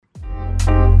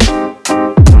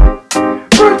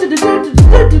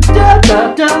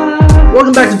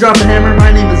Welcome back to Drop the Hammer. My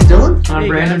name is Dylan. I'm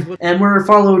Brandon. And we're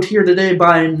followed here today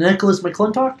by Nicholas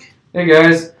McClintock. Hey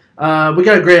guys. We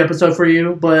got a great episode for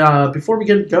you, but before we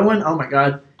get going, oh my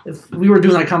god, if we were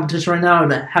doing that competition right now, I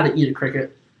would have had to eat a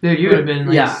cricket. Dude, you would have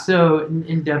been so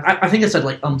in depth. I think I said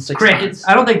 6 Crickets. times.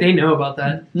 I don't think they know about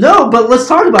that. No, but let's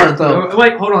talk about it though. Oh,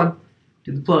 wait, hold on.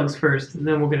 Do the plugs first, and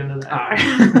then we'll get into that.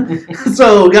 Alright.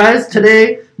 So guys,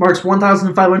 today marks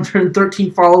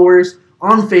 1,513 followers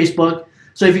on Facebook.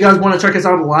 So if you guys want to check us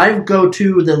out live, go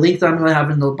to the link that I'm going to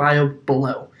have in the bio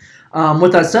below.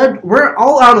 With that said, we're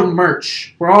all out of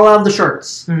merch. We're all out of the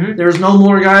shirts. Mm-hmm. There's no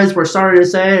more, guys. We're sorry to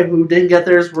say who didn't get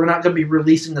theirs. We're not going to be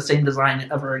releasing the same design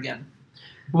ever again.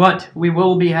 But we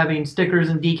will be having stickers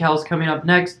and decals coming up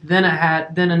next, then a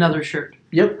hat, then another shirt.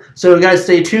 Yep. So guys,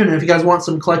 stay tuned. And if you guys want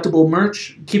some collectible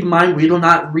merch, keep in mind we do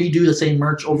not redo the same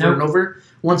merch over and over.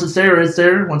 Once it's there, it's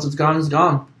there. Once it's gone, it's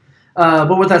gone.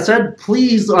 But with that said,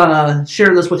 please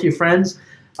share this with your friends.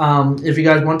 If you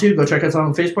guys want to, go check us out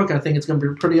on Facebook. I think it's going to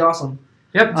be pretty awesome.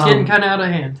 Yep, it's getting kind of out of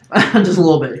hand. Just a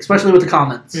little bit, especially with the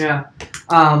comments. Yeah.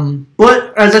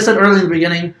 But as I said earlier in the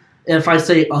beginning, if I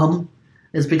say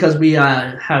it's because we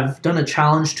have done a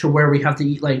challenge to where we have to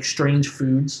eat strange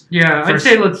foods. Yeah, I'd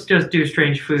say let's just do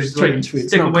strange foods.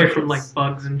 Stick away from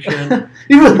bugs and shit.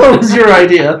 Even though it was your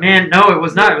idea. Man, no, it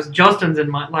was not. It was Justin's and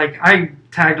my. I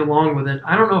tagged along with it.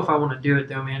 I don't know if I want to do it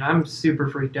though, man. I'm super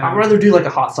freaked out. I'd rather do a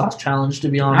hot sauce challenge, to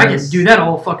be honest. I can do that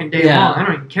all fucking day long. I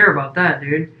don't even care about that,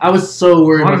 dude. I was so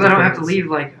worried. As long as I don't have to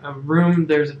leave a room,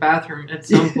 there's a bathroom at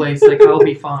some place, I'll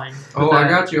be fine. Oh, I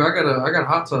got you. I got a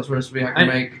hot sauce recipe I can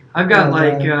make. I've got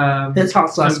it's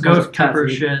hot sauce, some ghost pepper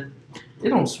shit. It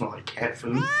don't smell like cat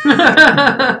food.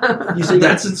 You said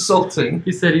that's insulting.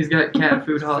 He said he's got cat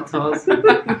food hot sauce.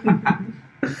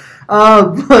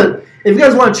 But if you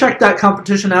guys want to check that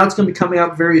competition out, it's going to be coming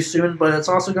out very soon, but it's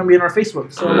also going to be in our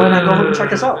Facebook, so why not go ahead and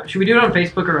check us out? Should we do it on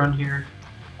Facebook or on here?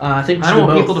 I think we I should don't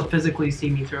want both. people to physically see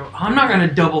me throw. I'm not going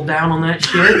to double down on that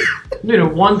shit. Dude, a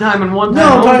one time and one time No,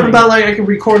 I'm talking only. about I can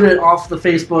record it off the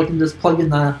Facebook and just plug in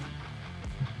that.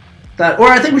 Or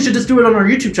I think we should just do it on our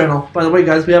YouTube channel. By the way,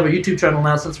 guys, we have a YouTube channel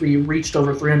now since we reached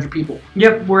over 300 people.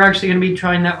 Yep, we're actually going to be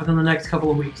trying that within the next couple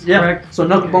of weeks. Yeah, Correct? so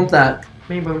knuckle bump that.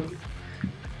 Maybe.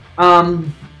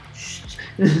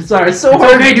 Sorry, it's so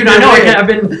hard. Okay, dude, I know.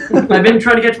 I've been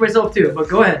trying to catch myself too, but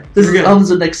go ahead. This is ums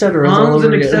and et cetera. Ums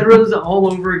and et cetera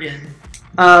all over again.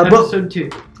 But Episode 2.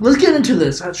 let's get into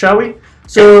this, shall we?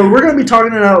 So we're going to be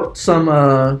talking about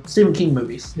some Stephen King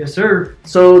movies. Yes, sir.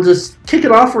 So just kick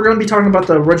it off, we're going to be talking about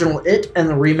the original It and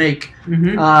the remake.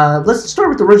 Mm-hmm. Let's start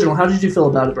with the original. How did you feel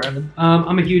about it, Brandon?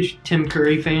 I'm a huge Tim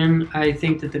Curry fan. I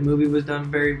think that the movie was done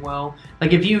very well.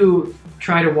 If you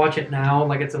try to watch it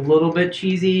now, it's a little bit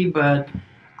cheesy, but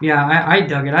yeah, I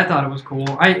dug it. I thought it was cool.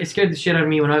 It scared the shit out of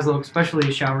me when I was little, especially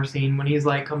the shower scene when he's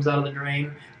comes out of the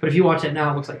drain. But if you watch it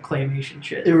now, it looks like claymation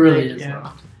shit. It really is.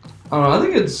 Yeah. I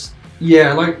think it's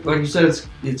like you said,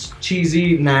 it's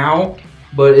cheesy now,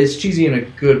 but it's cheesy in a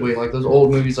good way. Like those old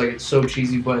movies, it's so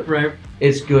cheesy, but Right.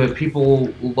 it's good.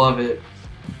 People love it.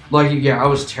 I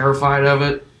was terrified of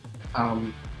it. I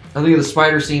think of the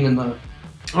spider scene in the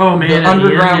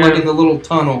underground, in the little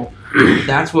tunnel.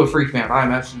 That's what freaked me out.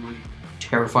 I'm absolutely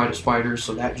terrified of spiders,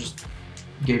 so that just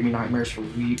gave me nightmares for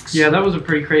weeks. Yeah, that was a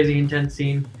pretty crazy, intense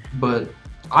scene. But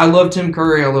I love Tim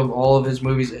Curry. I love all of his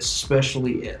movies,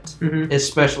 especially It. Mm-hmm.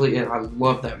 Especially It. I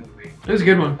love that movie. It was a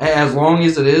good one. As long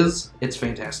as it is, it's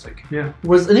fantastic. Yeah.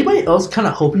 Was anybody else kind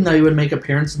of hoping that he would make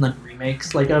appearance in the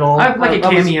remakes, at all? A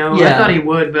cameo. Yeah. I thought he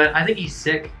would, but I think he's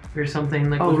sick or something.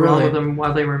 Was wrong really? with him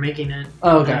while they were making it.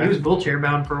 Oh, okay. Yeah, he was wheelchair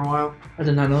bound for a while. I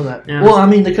did not know that. Yeah. Well,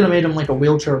 they could have made him a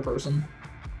wheelchair person.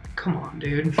 Come on,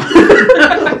 dude.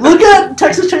 Look at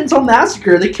Texas Chainsaw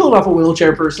Massacre. They killed off a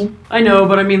wheelchair person. I know,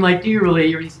 but do you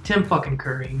really? He's Tim fucking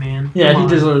Curry, man. Yeah, Come he on.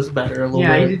 deserves better a little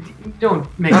bit. You don't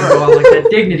make it go out like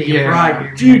that. Dignity and pride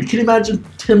here. Dude, can you imagine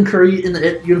Tim Curry in the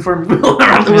It uniform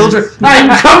around the wheelchair? I'm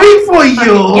coming for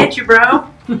you! Get you, bro.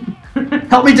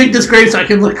 Help me dig this grave so I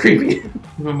can look creepy.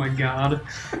 Oh my god.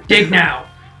 Dig now.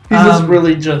 He's just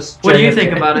really just... What do you JFK.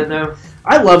 think about it, though?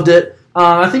 I loved it.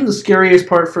 I think the scariest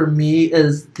part for me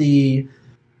is the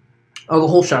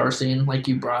whole shower scene, like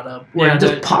you brought up, where it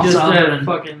just pops up.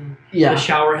 The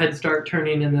shower head start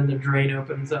turning and then the drain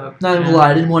opens up. Not even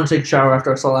lie, I didn't want to take a shower after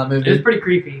I saw that movie. It was pretty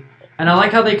creepy. And I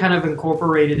like how they kind of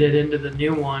incorporated it into the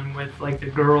new one with the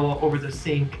girl over the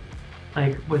sink,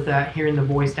 with that, hearing the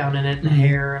voice down in it and the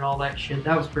hair and all that shit.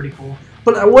 That was pretty cool.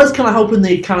 But I was kind of hoping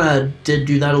they kind of did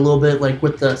do that a little bit,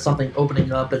 with the something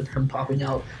opening up and him popping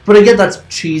out. But again, that's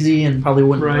cheesy and probably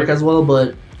wouldn't work as well,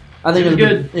 but I think it was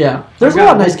good. Yeah, there's a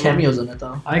lot of nice cameos in it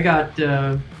though. I got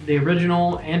the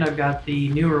original and I've got the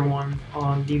newer one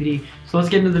on DVD. So let's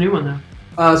get into the new one then.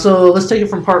 So let's take it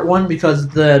from part 1 because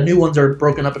the new ones are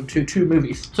broken up into 2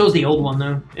 movies. So is the old one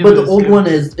though. But the old one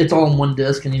it's all in one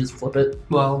disc and you just flip it.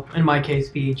 Well, in my case,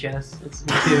 VHS. It's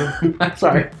 2.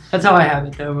 Sorry. That's how I have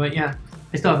it though. But yeah,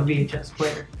 I still have a VHS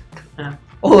player. Yeah.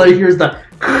 All I hear is the.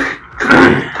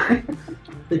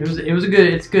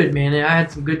 It's good, man. I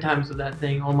had some good times with that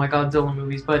thing. All my Godzilla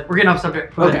movies. But we're getting off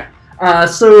subject. Okay.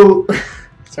 So.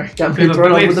 Sorry, got me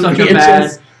thrown off with the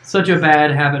VHS. Such a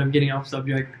bad habit of getting off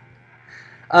subject.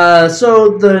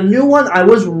 So the new one, I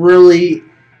was really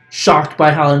shocked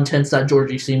by how intense that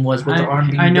Georgie scene was with the arm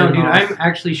being I know, dude. off. I'm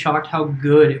actually shocked how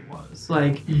good it was.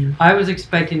 Like, I was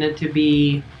expecting it to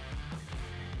be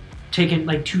taken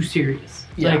like too serious.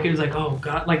 Yeah. Like it was like, oh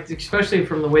god, like especially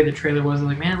from the way the trailer was, I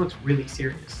was like, man, it looks really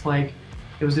serious. Like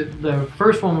it was the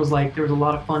first one was like there was a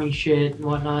lot of funny shit and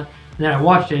whatnot. And then I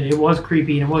watched it. It was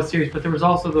creepy and it was serious, but there was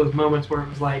also those moments where it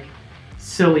was like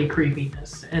silly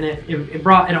creepiness, and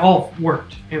it all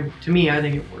worked. To me, I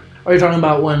think it worked. Are you talking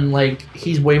about when like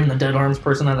he's waving the dead arms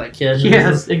person at that kid?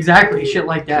 Yes, exactly, shit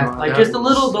like that. Like just the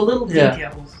little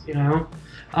details, you know.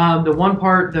 The one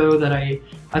part though that I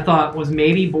thought was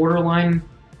maybe borderline,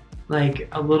 like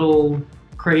a little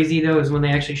crazy though, is when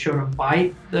they actually showed him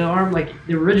bite the arm. Like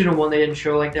the original one, they didn't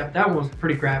show like that. But that one was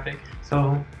pretty graphic.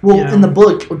 So in the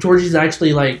book, Georgie's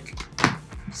actually like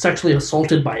sexually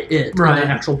assaulted by it in the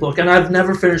actual book, and I've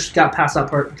never got past that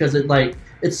part because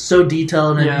it's so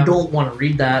detailed and you don't want to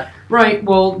read that. Right.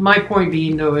 Well, my point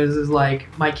being though is like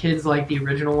my kids like the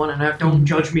original one, and don't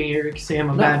judge me or say I'm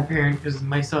a bad parent because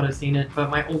my son has seen it, but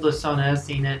my oldest son has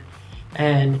seen it,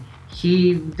 and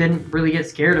he didn't really get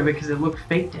scared of it because it looked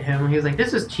fake to him. He was like,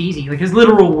 "This is cheesy." Like his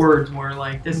literal words were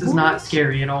like, "This is not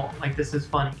scary at all. Like this is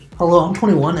funny." Hello, I'm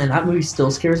 21 and that movie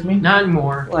still scares me. Not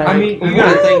anymore. Like, I mean, you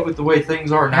gotta think with the way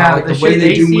things are now, like the way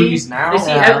they do movies now. They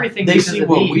see everything. They see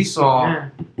what we saw,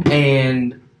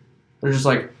 and they're just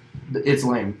like, it's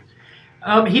lame.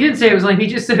 He didn't say it was lame. He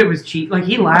just said it was cheap. Like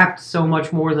he laughed so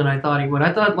much more than I thought he would.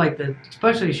 I thought like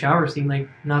especially the shower scene, like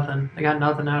nothing. I got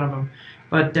nothing out of him.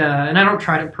 But and I don't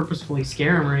try to purposefully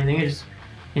scare him or anything. I just,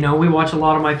 we watch a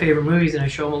lot of my favorite movies, and I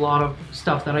show him a lot of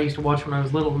stuff that I used to watch when I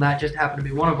was little, and that just happened to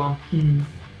be one of them. Mm-hmm.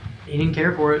 He didn't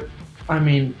care for it. I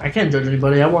mean, I can't judge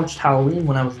anybody. I watched Halloween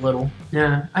when I was little.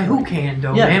 Yeah, who can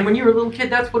though, man? When you were a little kid,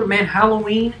 that's what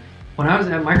Halloween. When I was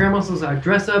at my grandma's house, I'd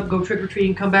dress up, go trick or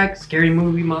treating, come back, scary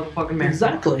movie, motherfucking man.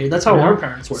 Exactly. That's how our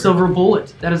parents were. Silver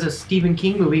Bullet. That is a Stephen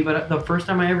King movie, but the first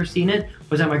time I ever seen it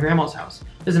was at my grandma's house.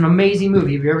 It's an amazing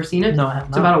movie. Have you ever seen it? No, I have not.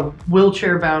 It's about a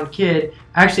wheelchair-bound kid.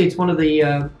 Actually, it's one of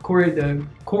the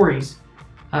Corys.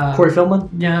 Corey Feldman?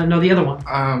 Yeah, no, the other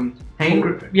one.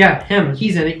 Hank? Yeah, him.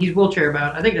 He's in it. He's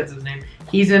wheelchair-bound. I think that's his name.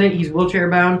 He's in it. He's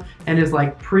wheelchair-bound, and his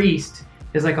priest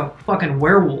is like a fucking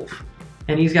werewolf.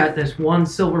 And he's got this one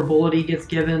silver bullet he gets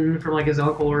given from his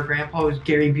uncle or grandpa. Who's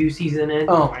Gary Busey's in it.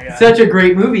 Oh my god! Such a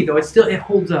great movie though. It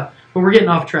holds up. But we're getting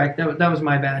off track. That was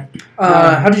my bad.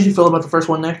 How did you feel about the first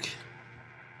one, Nick?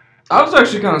 I was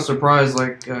actually kind of surprised.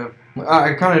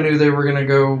 I kind of knew they were gonna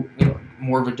go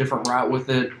more of a different route with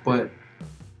it, but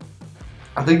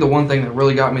I think the one thing that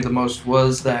really got me the most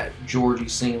was that Georgie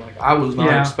scene. I was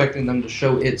not expecting them to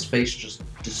show its face just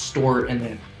distort and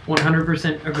then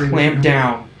 100% agree. Clamp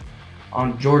down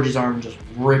on Georgie's arm and just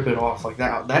rip it off like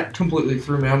that. That completely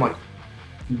threw me. I'm like,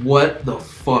 what the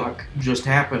fuck just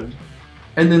happened?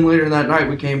 And then later that night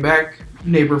we came back.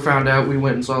 Neighbor found out we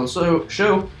went and saw the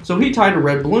show, so he tied a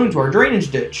red balloon to our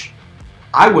drainage ditch.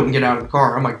 I wouldn't get out of the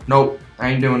car. I'm like, nope, I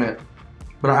ain't doing it.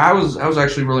 But I was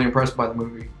actually really impressed by the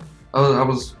movie. I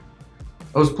was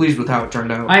pleased with how it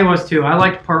turned out. I was too. I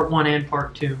liked part 1 and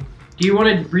part 2. Do you want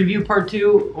to review part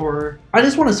 2 or? I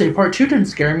just want to say part 2 didn't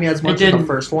scare me as much as the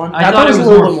first one. I thought it was a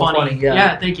little bit more funny.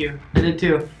 Yeah, thank you. I did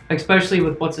too. Especially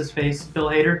with what's his face, Bill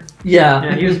Hader.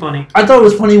 Yeah, he was funny. I thought it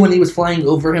was funny when he was flying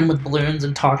over him with balloons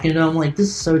and talking to him. Like, this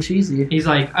is so cheesy. He's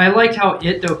like, I liked how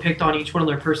it though picked on each one of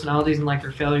their personalities and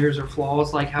their failures or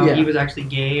flaws. Like how he was actually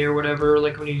gay or whatever.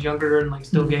 Like when he was younger and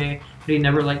still gay, but he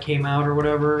never came out or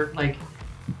whatever.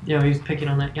 He was picking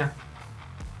on that. Yeah.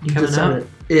 You just said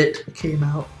it. It came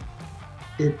out.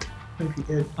 It. I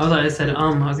thought I said I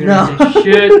was going to say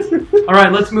shit. All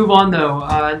right, let's move on though.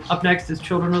 Up next is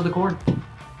Children of the Corn.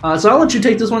 So I'll let you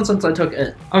take this one since I took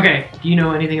it. Okay. Do you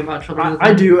know anything about Children of the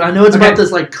Corn? I do. I know it's about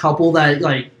this couple that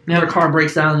their car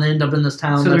breaks down and they end up in this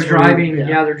town. So they're driving.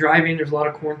 They're driving. There's a lot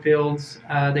of cornfields.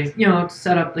 They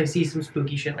set up. They see some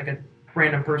spooky shit like a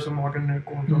random person walking in a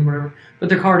cornfield or whatever. But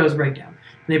their car does break down.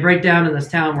 And they break down in this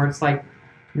town where it's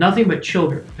nothing but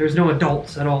children. There's no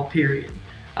adults at all. Period.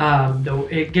 Though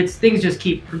things just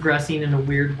keep progressing in a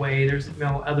weird way. There's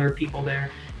other people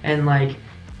there, and like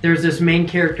there's this main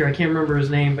character, I can't remember his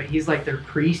name, but he's like their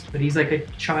priest, but he's like a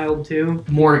child too.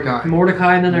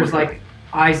 Mordecai, and then there's like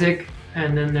Isaac,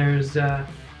 and then there's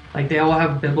like they all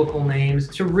have biblical names.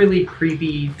 It's a really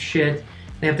creepy shit.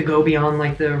 They have to go beyond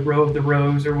like the row of the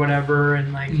rose or whatever,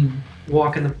 and like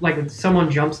walk in the like someone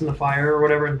jumps in the fire or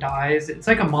whatever and dies. It's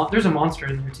like there's a monster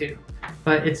in there too,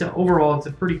 but overall it's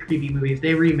a pretty creepy movie. If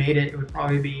they remade it, it would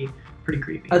probably be pretty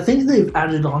creepy. I think they've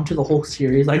added on to the whole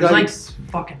series. There's like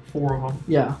fucking 4 of them.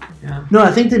 Yeah. Yeah. No,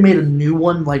 I think they made a new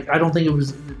one. Like, I don't think it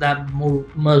was that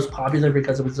most popular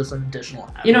because it was just an additional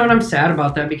add-on. You know, and I'm sad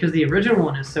about that because the original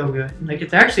one is so good. Like,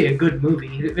 it's actually a good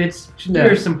movie.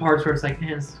 There's some parts where it's like,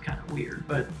 man, this is kind of weird,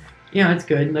 but yeah, it's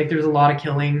good. Like, there's a lot of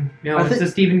killing. You know, it's a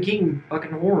Stephen King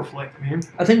fucking horror flick, man.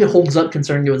 I think it holds up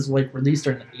considering it was like released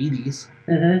during the 80s.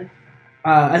 Mm-hmm.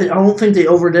 I don't think they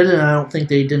overdid it, and I don't think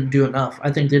they didn't do enough.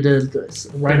 I think they did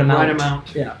the right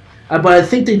amount. Yeah. But I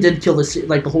think they did kill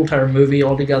the whole entire movie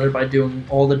altogether by doing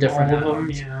all the different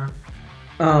add-ons. Yeah.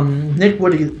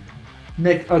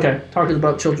 Nick, okay, talk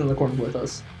about Children of the Corn with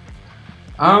us.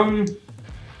 I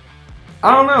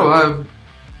don't know.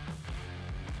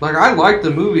 I liked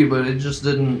the movie, but it just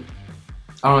didn't.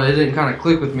 I don't know. It didn't kind of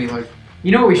click with me. Like,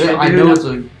 you know what we should do? I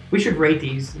know we should rate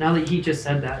these. Now that he just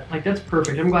said that, like that's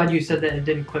perfect. I'm glad you said that it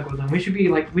didn't click with them. We should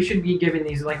be giving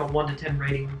these like a 1 to 10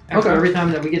 rating. Every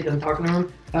time that we get done talking to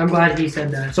him, I'm glad he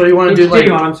said that. So you want to do like?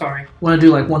 I'm sorry. Want to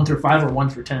do like 1 through 5 or 1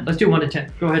 through 10? Let's do 1 to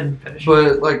 10. Go ahead and finish.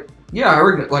 But like, yeah, I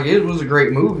reckon like it was a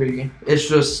great movie. It's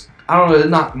just I don't know. It's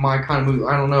not my kind of movie.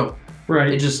 I don't know.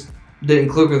 Right. It just didn't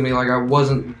click with me. Like I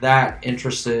wasn't that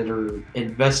interested or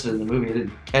invested in the movie. It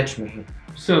didn't catch me.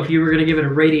 So if you were going to give it a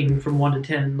rating from 1 to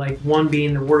 10, like 1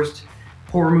 being the worst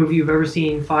horror movie you've ever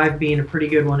seen, 5 being a pretty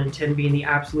good one, and 10 being the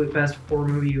absolute best horror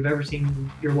movie you've ever seen in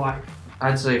your life.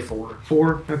 I'd say 4.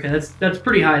 4? Okay, that's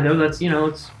pretty high though. That's like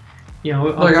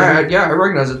I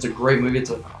recognize it's a great movie. It's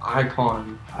an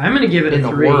icon. I'm going to give it in a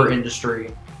 3. In the horror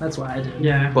industry. That's what I did.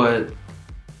 Yeah. But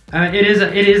it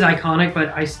is iconic, but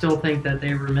I still think that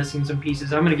they were missing some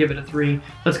pieces. I'm going to give it a 3.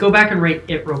 Let's go back and rate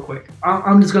it real quick.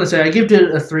 I'm just going to say I give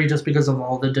it a 3 just because of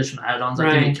all the additional add-ons.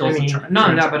 Right. I mean, not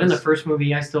only that, but in the first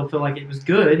movie, I still feel like it was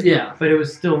good. Yeah. But it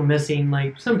was still missing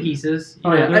like some pieces.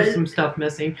 There's some stuff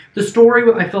missing. The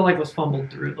story I felt like was fumbled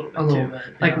through a little bit.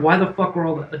 Yeah. Like, why the fuck were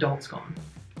all the adults gone?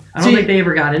 I don't think they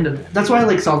ever got into that. That's why I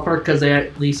like South Park, because they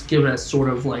at least give us sort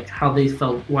of like how they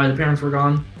felt, why the parents were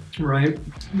gone. Right.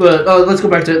 But let's go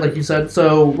back to it, like you said.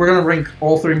 So we're going to rank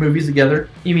all 3 movies together.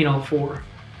 You mean all 4?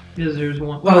 Because there's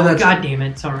one. Well, God damn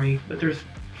it, sorry. But there's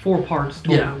 4 parts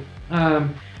total. Yeah.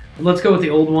 Let's go with the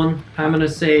old one. I'm going to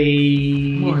say...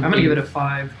 I'm going to give it a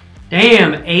 5.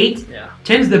 Damn, 8? Yeah.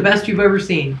 10's the best you've ever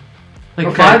seen. Like,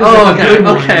 okay. 5 is like a good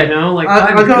one, you know? Like,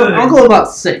 5 is good. I'll go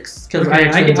about 6. Okay,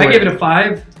 I give it a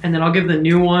 5, and then I'll give the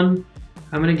new one,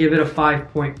 I'm going to give it a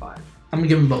 5.5. I'm going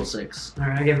to give them both 6. All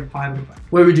right, I give it 5 and 5.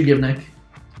 What would you give, Nick?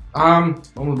 I'm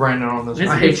with Brandon on this.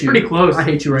 I hate it's you. Pretty close. I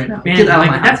hate you right now. Man, Get out of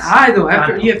my house. That's high, though.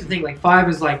 After you have to think, like, 5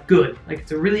 is, like, good. Like,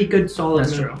 it's a really good, solid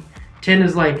movie. True. 10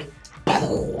 is, like,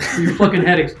 your fucking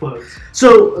head explodes.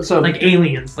 So like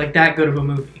Aliens, like that good of a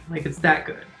movie. Like, it's that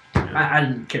good. I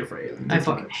didn't care for Aliens. I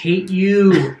fucking hate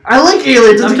you. I like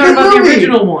Aliens. I'm talking about the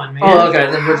original one, man. Oh, okay.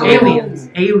 The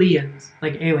original Aliens.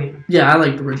 Like Alien. Yeah, I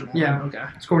like the original one. Yeah. Okay.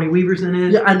 Sigourney Weaver's in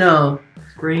it. Yeah, I know.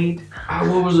 Great.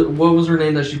 What was it? What was her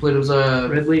name that she played? It was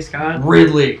Ridley Scott.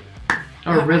 Ridley.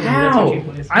 Oh, Ridley. That's what she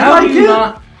plays. I like it.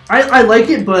 I like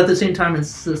it, but at the same time,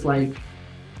 it's just like.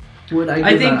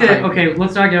 I think that okay.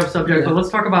 Let's not get off subject, but let's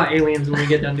talk about Aliens when we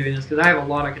get done doing this because I have a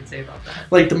lot I can say about that.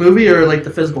 Like the movie or like the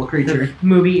physical creature? The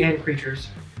movie and creatures.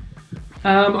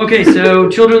 Okay, so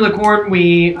Children of the Corn.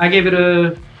 I gave it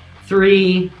a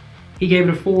 3. He gave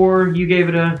it a 4. You gave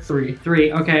it a 3.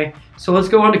 3. Okay, so let's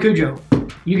go on to Cujo.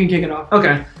 You can kick it off.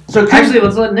 Okay. So actually,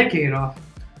 let's let Nick kick it off.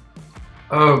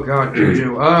 Oh God,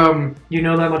 Cujo. You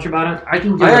know that much about it? I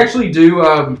actually do.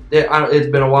 It's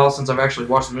been a while since I've actually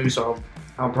watched the movie, so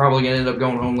I'm probably gonna end up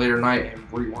going home later tonight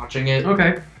and rewatching it.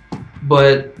 Okay.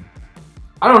 But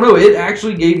I don't know. It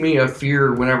actually gave me a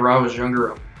fear whenever I was younger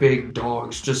of big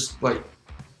dogs. Just like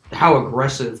how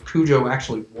aggressive Cujo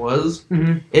actually was.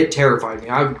 Mm-hmm. It terrified me.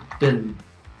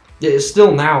 It's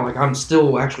still now. Like I'm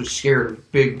still actually scared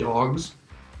of big dogs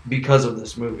because of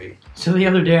this movie. So the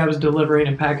other day I was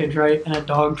delivering a package, right, and a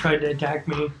dog tried to attack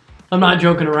me. I'm not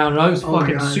joking around. I was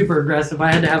fucking super aggressive.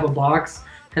 I had to have a box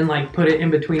and like put it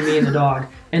in between me and the dog.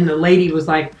 And the lady was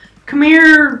like, "Come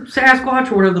here,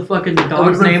 Sasquatch," or whatever the fucking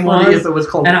dog's name was. If it was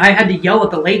called. And I had to yell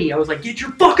at the lady. I was like, "Get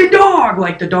your fucking dog!"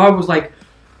 Like the dog was like,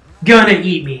 gonna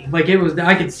eat me. Like it was,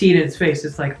 I could see it in his face.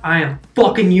 It's like, I am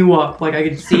fucking you up. Like I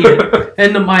could see it.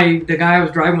 And the guy I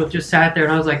was driving with just sat there,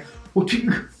 and I was like, well,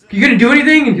 you gonna do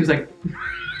anything? And he was like,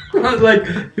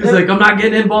 I'm not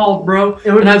getting involved, bro.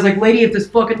 And I was like, lady, if this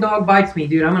fucking dog bites me,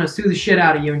 dude, I'm gonna sue the shit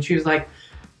out of you. And she was like,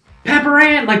 Pepper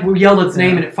Ann! Like, we yelled its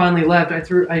name and it finally left.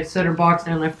 I set her box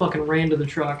down and I fucking ran to the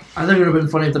truck. I think it would have been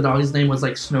funny if the dog's name was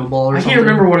like Snowball or something. I can't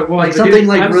remember what it was. Like something dude,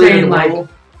 like I'm really saying, adorable.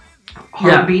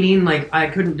 Heart beating, like, I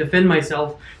couldn't defend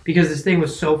myself because this thing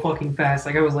was so fucking fast.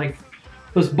 Like, I was like,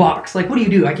 this box. Like, what do you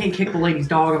do? I can't kick the lady's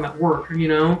dog. I'm at work, you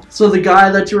know? So the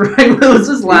guy that you were riding with was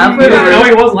just laughing? No,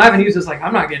 he wasn't laughing. He was just like,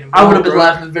 I'm not getting involved. I would have been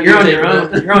laughing. You're on your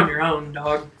own. You're on your own,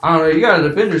 dog. I don't know. You gotta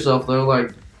defend yourself, though.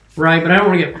 Like, right, but I don't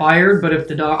want to get fired. But if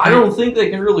the dog, I don't think they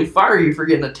can really fire you for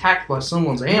getting attacked by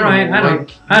someone's animal. Right,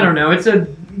 I don't know. It's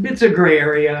a gray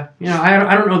area. You know,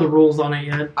 I don't know the rules on it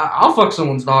yet. I'll fuck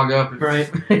someone's dog up.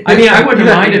 Right. I mean, I wouldn't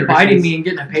mind it biting me and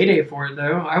getting a payday for it,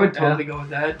 though. I would totally go with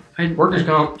that. Workers'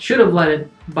 comp. Should have let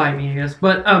it bite me, I guess.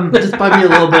 But just bite me a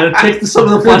little bit. Take some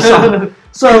of the flesh off.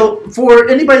 So for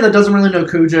anybody that doesn't really know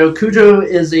Cujo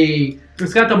is a.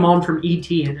 It's got the mom from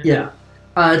E.T. in it. Yeah.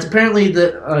 It's apparently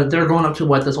that they're going up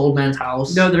to this old man's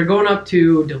house. No, they're going up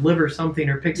to deliver something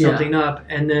or pick something up,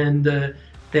 and then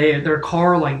their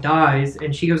car like dies,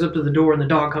 and she goes up to the door, and the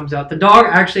dog comes out. The dog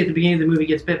actually at the beginning of the movie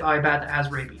gets bit by a bat that has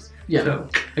rabies. Yeah. So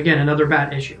again, another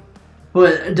bat issue.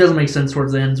 But it doesn't make sense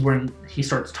towards the end when he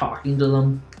starts talking to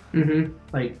them. Mm-hmm.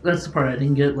 Like that's the part I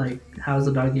didn't get. Like, how is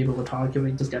the dog able to talk if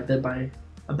he just got bit by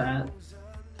a bat?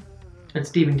 That's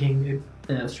Stephen King, dude.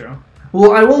 Yeah, that's true.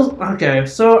 Well, okay,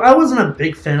 so I wasn't a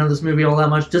big fan of this movie all that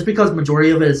much, just because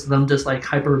majority of it is them just like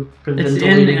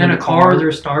hyperventilating in a car.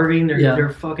 They're starving.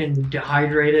 They're fucking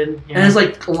dehydrated. And it's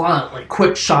like a lot of like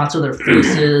quick shots of their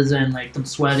faces and like them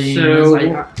sweating. So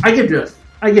like, I give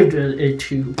it a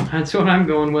 2. That's what I'm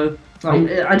going with.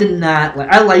 I did not like.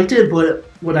 I liked it, but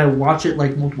would I watch it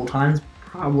like multiple times?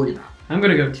 Probably not. I'm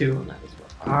gonna go 2 on that as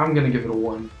well. I'm gonna give it a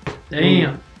 1.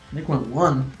 Damn. Nick went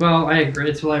 1. Well, I agree.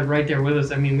 It's like right there with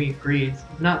us. I mean, we agree. It's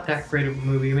not that great of a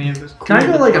movie. I mean, it was cool. Can I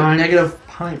go like a negative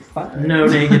 0.5? No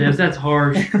negatives. That's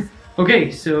harsh.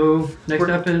 Okay, so next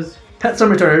up is Pet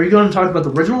Sematary. Are you going to talk about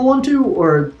the original one too,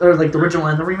 or like the original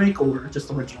and the remake, or just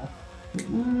the original?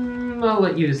 I'll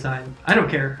let you decide. I don't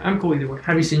care. I'm cool either way.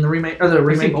 Have you seen the remake or the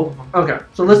remake? I've seen both of them. Okay,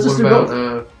 so let's just do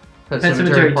both. Pet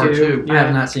Sematary Part 2. Yeah. I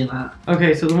have not seen that.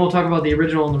 Okay, so then we'll talk about the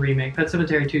original and the remake. Pet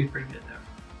Sematary 2 is pretty good though.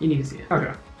 You need to see it.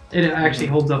 Okay. It actually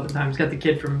holds up in time. It's got the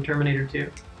kid from Terminator 2,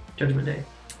 Judgment Day.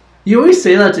 You always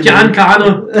say that to John me.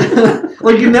 Connor.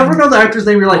 Like, you never know the actor's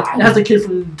name. You're like, that's a kid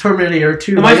from Terminator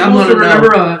 2. Am I supposed to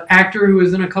remember an actor who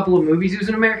was in a couple of movies? He was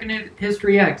in American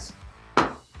History X.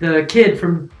 The kid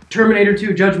from Terminator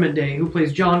 2, Judgment Day, who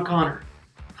plays John Connor.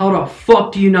 How the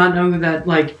fuck do you not know that?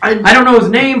 Like, I don't know his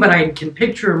name, but I can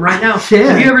picture him right now. Yeah.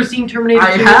 Have you ever seen Terminator 2?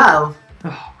 I have.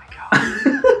 Oh, my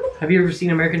God. Have you ever seen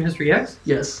American History X?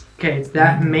 Yes. Okay, it's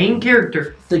that main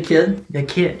character. The kid? The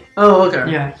kid. Oh,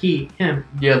 okay. Yeah, him.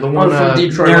 Yeah, the one from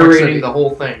Detroit narrating the whole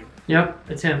thing. Yep,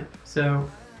 it's him. So,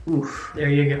 there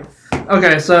you go.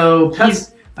 Okay, so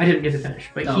I didn't get to finish,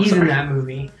 but he's in that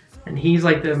movie, and he's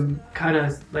like the kind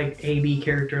of like AB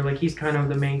character. Like he's kind of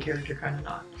the main character, kind of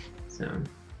not. So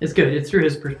it's good. It's through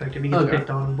his perspective. He gets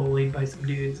picked on and bullied by some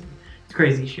dudes. It's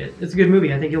crazy shit. It's a good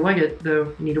movie. I think you'll like it,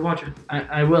 though. You need to watch it.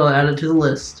 I will add it to the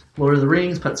list. Lord of the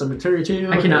Rings, Pet Sematary 2.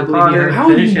 I cannot believe you How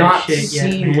have you not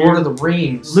seen Lord of the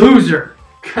Rings? Loser.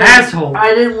 Asshole.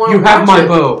 I didn't want to watch it. You have my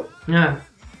bow. Yeah.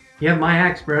 You have my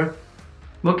axe, bro.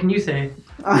 What can you say?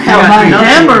 I have my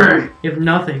hammer. You have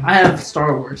nothing. I have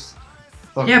Star Wars.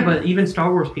 Yeah, but even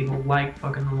Star Wars people like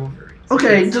fucking the Lord of the Rings.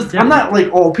 Okay, I'm not like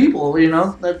all people, you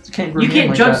know? You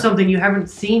can't judge something you haven't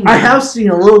seen. I have seen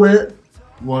a little bit.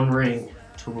 One Ring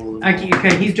to rule them.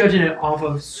 Okay, he's judging it off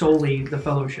of solely The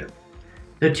Fellowship.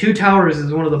 The Two Towers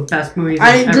is one of the best movies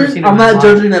I've ever seen. I'm not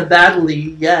judging it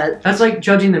badly yet. That's like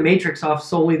judging The Matrix off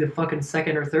solely the fucking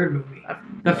second or third movie.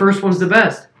 The first one's the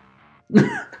best.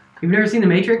 You've never seen The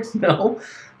Matrix? No.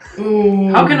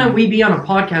 Ooh. How can we be on a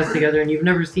podcast together and you've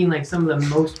never seen like some of the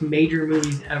most major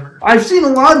movies ever? I've seen a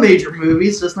lot of major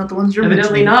movies, just not the ones you're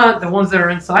Evidently mentioning. not. The ones that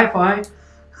are in sci-fi.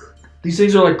 These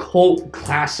things are like cult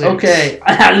classics. Okay,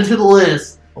 I added it to the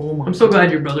list. Oh my I'm so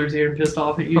glad your brother's here and pissed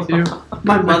off at you too.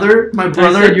 My brother? I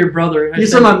said your brother. You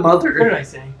said my mother. What did I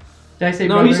say? Did I say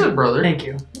no, brother? you said brother. Thank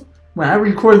you. Man, I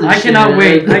recorded this I cannot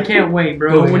wait. I can't wait,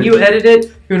 bro. When you edit it,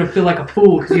 you're going to feel like a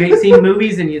fool because you ain't seen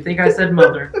movies and you think I said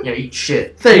mother. Yeah, eat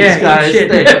shit. Thanks, guys.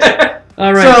 Thanks.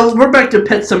 All right. So, we're back to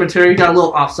Pet Sematary. You got a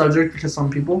little off subject because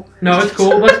some people. No, it's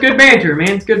cool. That's good banter, man.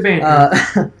 It's good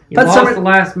banter. You lost the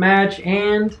last match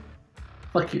and...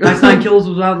 Fuck you. Last 9 kills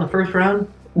was out in the first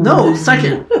round. No,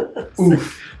 second.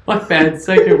 Oof. My bad.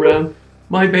 Second round.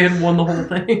 My band won the whole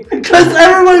thing. Because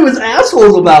everybody was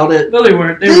assholes about it. No, they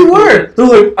weren't. They were. They're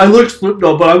like, I look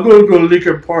Slipknot, but I'm going to go to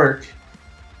Linkin Park.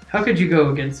 How could you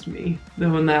go against me?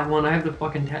 Though in that one, I have the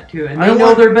fucking tattoo, and I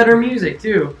know their better music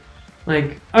too.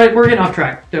 Like, all right, we're getting off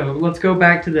track. Though, let's go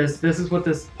back to this. This is what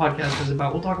this podcast is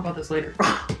about. We'll talk about this later.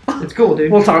 It's cool,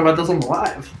 dude. We'll talk about this on the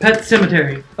live. Pet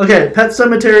Sematary. Okay, Pet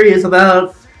Sematary is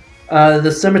about the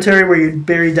cemetery where you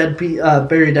bury dead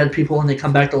people and they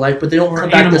come back to life, but they don't come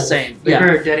back the same. They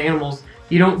bury dead animals.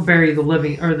 You don't bury the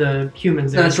living or the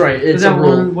humans. That's right. It's that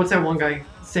one. What's that one guy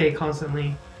say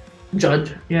constantly?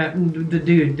 Judge. Yeah, the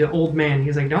dude, the old man.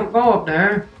 He's like, don't go up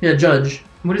there. Yeah, Judge.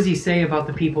 What does he say about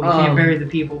the people? You can't bury the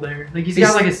people there. Like he's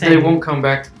got like a saying. They won't come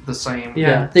back the same.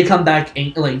 Yeah, they come back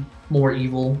like more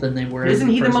evil than they were. Isn't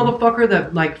he the motherfucker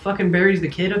that like fucking buries the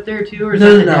kid up there too, or is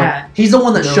no, that the dad? He's the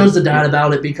one that shows the dad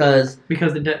about it because the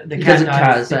cat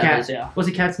dies. The cat. Yeah. What's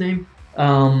the cat's name? I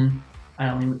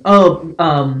don't even.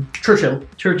 Oh, Churchill.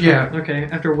 Churchill. Yeah. Okay.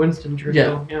 After Winston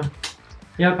Churchill. Yeah.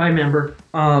 Yep, I remember.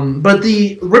 But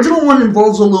the original one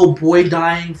involves a little boy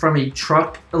dying from a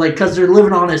truck, like, because they're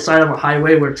living on the side of a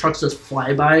highway where trucks just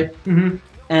fly by. Mm-hmm.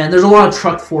 And there's a lot of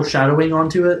truck foreshadowing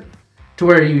onto it, to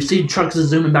where you see trucks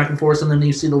zooming back and forth, and then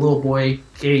you see the little boy,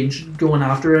 Gage, going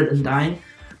after it and dying.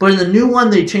 But in the new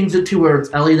one, they changed it to where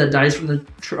it's Ellie that dies from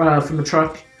the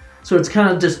truck. So it's kind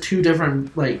of just two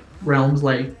different, like, realms.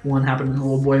 Like, one happened to the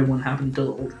little boy, one happened to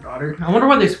the older daughter. I wonder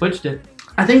why they switched it.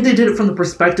 I think they did it from the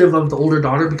perspective of the older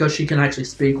daughter because she can actually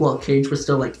speak, while Cage was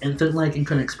still like infant-like and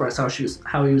couldn't express how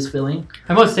he was feeling.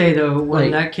 I must say though,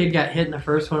 when that kid got hit in the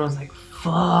first one, I was like,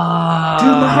 "Fuck!" Dude,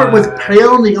 my heart was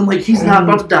pounding. I'm like, he's not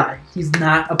about to die. He's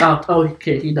not about. Oh,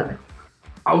 okay, he died.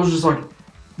 I was just like,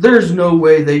 "There's no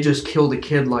way they just killed a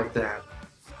kid like that."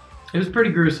 It was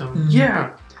pretty gruesome. Mm-hmm.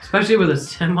 Yeah, especially with a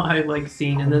semi like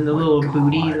scene, and then the little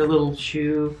booty, the little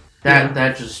shoe.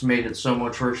 That just made it so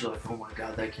much worse. Like, oh my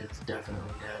god, that kid's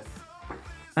definitely dead.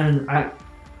 And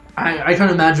I can't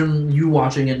imagine you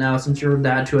watching it now since you're a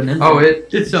dad to an infant. Oh,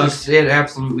 it sucks. It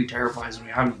absolutely terrifies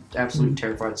me. I'm absolutely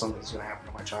terrified something's going to happen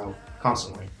to my child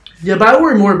constantly. Yeah, but I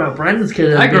worry more about Brandon's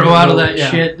kid. I grow out of that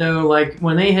shit though. Like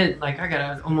when they hit, like I got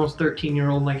an almost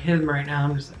 13-year-old like him right now.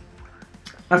 I'm just like,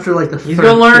 after like the he's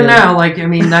gonna learn now. Like I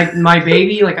mean, like my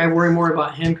baby, like I worry more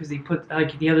about him because he put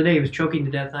like the other day he was choking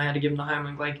to death and I had to give him the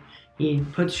Heimlich. Like he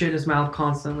puts shit in his mouth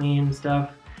constantly and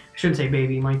stuff. I shouldn't say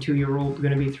baby. My 2-year-old is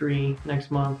gonna be 3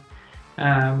 next month.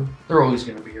 They're always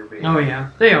gonna be your baby. Oh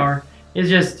yeah, they are. It's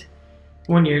just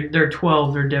when they're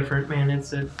 12, they're different, man.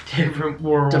 It's a different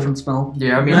world. Different smell.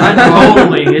 Yeah, I mean,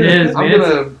 totally, it is. I'm man.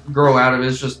 gonna grow out of it.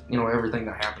 It's just everything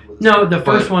that happened with. No, the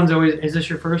first one's always. Is this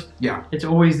your first? Yeah. It's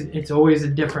always a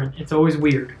different. It's always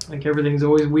weird. Like everything's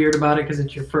always weird about it because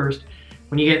it's your first.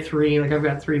 When you get 3, like I've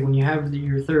got 3. When you have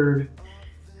your third,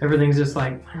 everything's just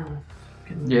like.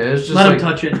 Yeah, it's just let him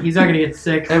touch it. He's not gonna get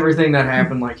sick. Everything that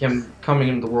happened, like him coming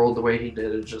into the world the way he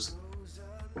did, it just.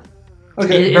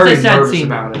 Okay, it's a sad scene.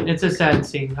 About it. It's a sad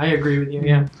scene. I agree with you.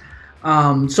 Yeah.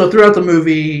 So throughout the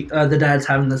movie, the dad's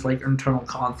having this like internal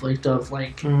conflict of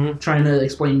like trying to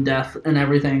explain death and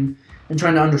everything, and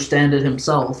trying to understand it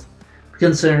himself,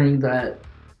 considering that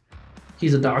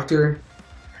he's a doctor.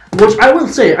 Which I will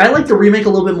say, I like the remake a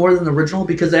little bit more than the original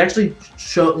because they actually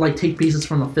take pieces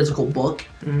from a physical book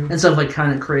instead of like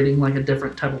kind of creating like a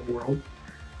different type of world.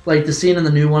 Like the scene in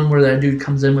the new one where that dude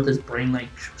comes in with his brain like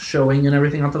showing and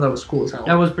everything, I thought that was cool as hell.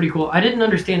 That was pretty cool. I didn't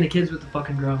understand the kids with the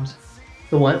fucking drums.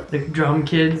 The what? The drum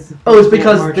kids. Oh, it's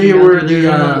because they were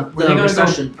the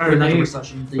recession.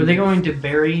 Were they going to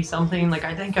bury something? Like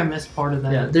I think I missed part of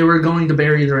that. Yeah, they were going to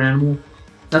bury their animal.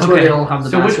 That's where they all have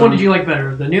the. So which one did you like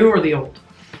better, the new or the old?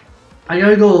 I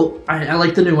gotta go. I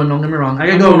like the new one. Don't get me wrong. I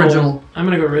gotta go original. I'm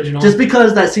gonna go original. Just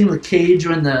because that scene with Cage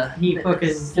when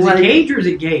is it Cage or is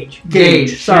it Gage?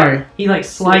 Gage. Sorry. Yeah. He like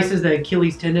slices the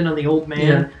Achilles tendon on the old man.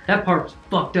 Yeah. That part was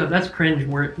fucked up. That's cringe.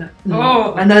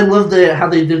 Oh. And I love how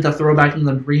they did the throwback in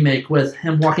the remake with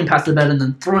him walking past the bed and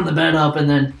then throwing the bed up and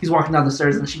then he's walking down the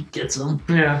stairs and she gets him.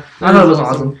 Yeah. I thought it was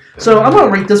awesome. So I'm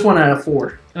gonna rank this one out of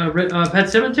 4. Pet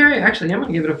Sematary. Actually, I'm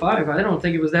gonna give it a 5. I don't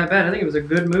think it was that bad. I think it was a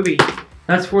good movie.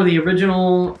 That's for the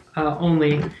original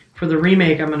only. For the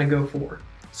remake, I'm going to go 4.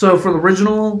 So for the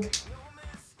original,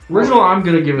 I'm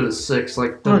going to give it a 6.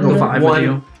 Like the go 5 with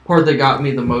you. Part that got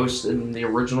me the most in the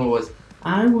original was,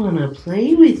 I want to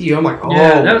play with you. I'm like, oh,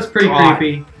 yeah, that was pretty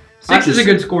creepy. 6 is a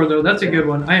good score, though. That's a good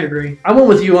one. I agree. I went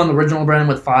with you on the original, Brandon,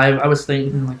 with 5. I was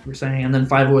thinking, like you were saying, and then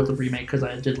 5 with the remake because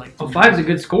I did like. 5's a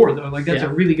good score, though. Like that's a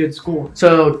really good score.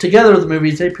 So together the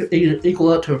movies they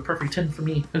equal out to a perfect 10 for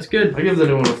me. That's good. I give the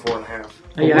new one a 4.5.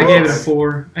 Yeah, I gave it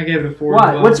a 4.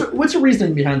 Why? Well. What's the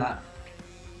reasoning behind that?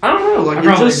 I don't know. Like, I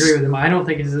probably agree with him. I don't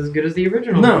think it's as good as the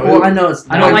original. No, well, I know it's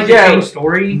not. I don't like the same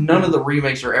story. None of the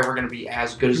remakes are ever going to be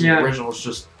as good as the original. It's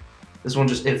just this one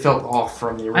it felt off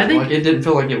from the original. Like, it didn't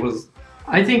feel like it was.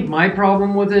 I think my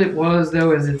problem with it was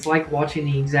is it's like watching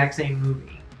the exact same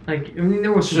movie. Like, I mean,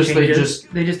 there was some changes.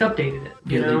 They just updated it.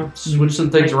 You know, switched some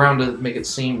things around to make it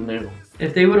seem new.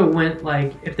 If they would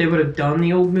have done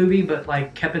the old movie, but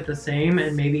like kept it the same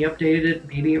and maybe updated it,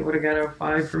 maybe it would have got a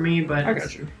 5 for me. But I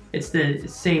got you. It's the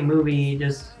same movie.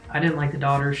 Just I didn't like the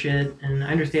daughter shit, and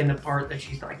I understand the part that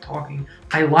she's like talking.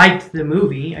 I liked the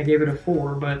movie. I gave it a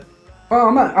 4, but. Well,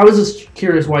 I'm not. I was just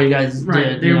curious why you guys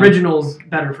did. The original's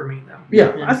better for me though.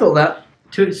 Yeah, I feel that.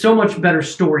 So much better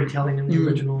storytelling in the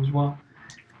original as well.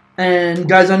 And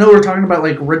guys, I know we're talking about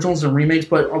like originals and remakes,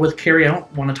 but with Carrie, I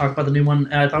don't want to talk about the new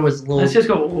one. I thought it was a little. Let's just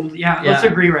go old. Yeah, let's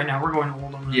agree right now. We're going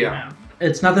old on this. Yeah.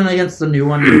 It's nothing against the new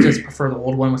one. I just prefer the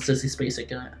old one with Sissy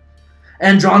Spacek in it.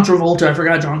 And John Travolta. I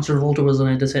forgot John Travolta was in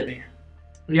it. Just hit me.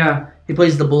 Yeah. He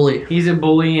plays the bully. He's a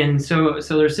bully, and so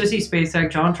there's Sissy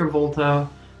Spacek, John Travolta.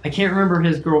 I can't remember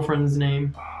his girlfriend's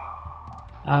name.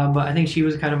 But I think she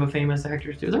was kind of a famous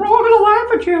actress too. They're all gonna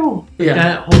laugh at you. Yeah.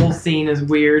 That whole scene is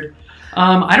weird.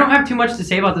 I don't have too much to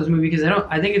say about this movie because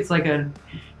I think it's like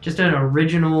just an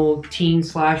original teen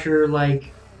slasher,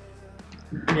 like,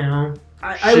 you know.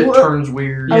 Shit turns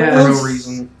weird for no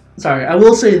reason. Sorry, I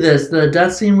will say this: the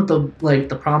death scene with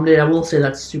the prom date. I will say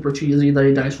that's super cheesy. That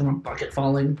he dies from a bucket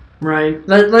falling. Right.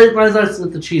 That's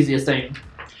the cheesiest thing.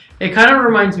 It kind of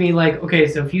reminds me, like, okay,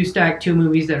 so if you stack two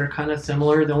movies that are kind of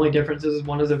similar, the only difference is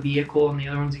one is a vehicle and the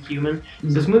other one's a human. Mm-hmm.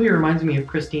 So this movie reminds me of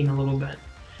Christine a little bit.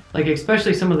 Like,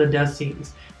 especially some of the death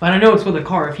scenes. But I know it's with a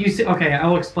car. If you see, okay,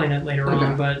 I'll explain it later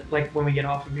on, but, like, when we get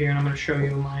off of here, and I'm going to show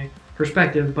you my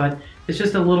perspective, but it's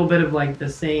just a little bit of, like, the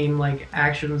same, like,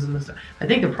 actions and stuff. I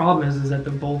think the problem is that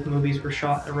both movies were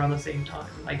shot around the same time,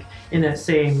 like, in that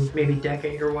same, maybe,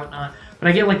 decade or whatnot. But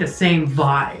I get, like, the same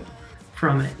vibe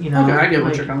from it, you know. Okay, I get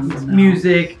what you're coming from now.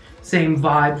 Music, same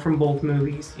vibe from both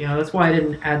movies. You know, that's why I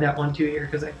didn't add that one to here,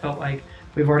 because I felt like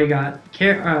we've already got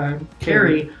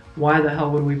Carrie. Why the hell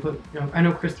would we put? You know, I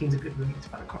know Christine's a good movie. It's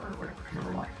about a car or whatever. I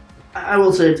remember why. I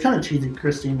will say it's kind of cheesy,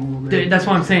 Christine, a little bit. That's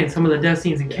what I'm saying. Some of the death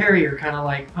scenes in Carrie are kind of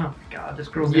like, oh my god, this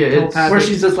girl's telepathic. Where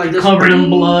she's just like this covered in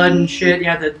blood and shit.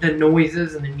 Yeah, the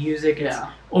noises and the music. It's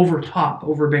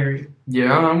overbearing.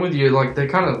 Yeah, I'm with you. Like, they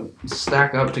kind of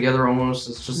stack up together almost.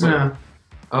 It's just like,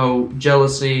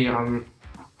 jealousy. I'm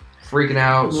freaking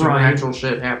out. Supernatural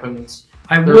shit happens.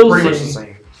 They're pretty much the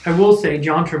same. I will say,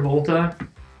 John Travolta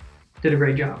did a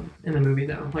great job in the movie,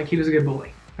 though. Like, he was a good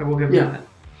bully. I will give him that.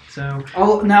 So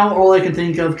all I can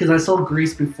think of, because I saw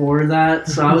Grease before that,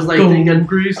 so I was like thinking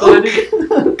Grease. God,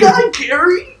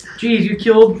 Carrie. Jeez, you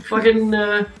killed fucking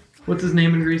what's his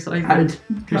name in Grease? Like, there's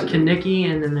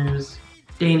Kaneki, and then there's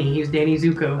Danny. He was Danny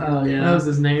Zuko. Oh yeah, that was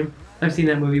his name. I've seen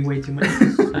that movie way too many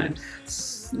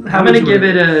times. I'm gonna give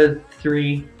it a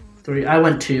 3. 3. I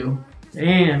went 2.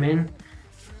 Damn, man.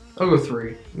 I'll go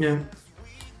 3. Yeah.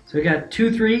 So we got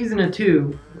 2 3s and a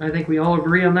 2. I think we all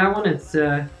agree on that one. It's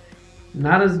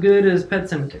not as good as Pet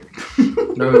Sematary.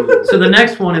 No. So the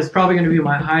next one is probably going to be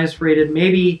my highest rated,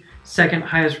 maybe second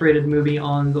highest rated movie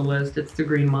on the list. It's The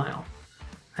Green Mile.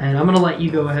 And I'm going to let you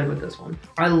go ahead with this one.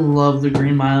 I love The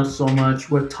Green Mile so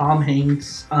much with Tom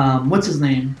Hanks. What's his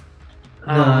name?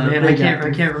 Man, I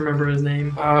can't remember his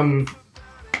name.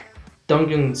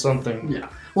 Duncan something. Yeah.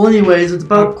 Well, anyways, it's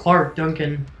about Clark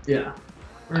Duncan. Yeah.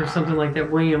 Or something like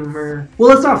that, William, or... Well,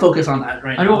 let's not focus on that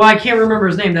right now. I can't remember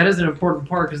his name. That is an important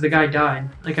part, because the guy died.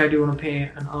 Like, I do want to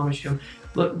pay an homage to him.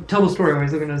 Look, tell the story while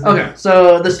he's looking at his name. Okay,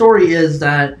 so the story is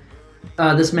that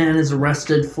this man is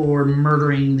arrested for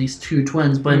murdering these 2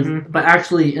 twins, but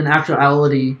actually, in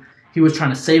actuality, he was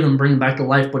trying to save them, bring them back to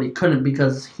life, but he couldn't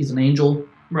because he's an angel.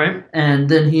 Right. And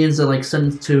then he ends up, like,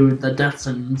 sentenced to the death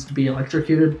sentence to be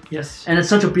electrocuted. Yes. And it's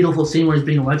such a beautiful scene where he's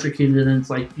being electrocuted, and it's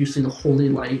like, you see the holy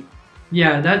light.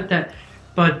 Yeah,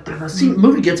 but... See, the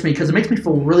movie gets me because it makes me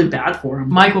feel really bad for him.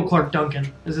 Michael Clark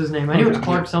Duncan is his name. I knew it was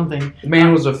Clark something. The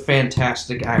man was a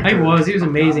fantastic actor. He was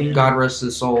amazing. God rest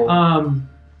his soul.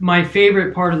 My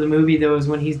favorite part of the movie, though, is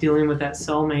when he's dealing with that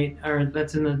cellmate, or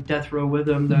that's in the death row with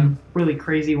him, the really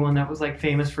crazy one that was, like,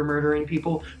 famous for murdering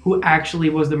people, who actually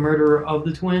was the murderer of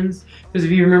the twins. Because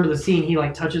if you remember the scene, he,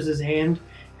 like, touches his hand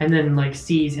and then, like,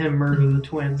 sees him murder the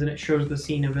twins, and it shows the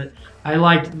scene of it. I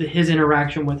liked his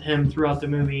interaction with him throughout the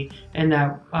movie, and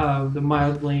that the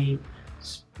mildly,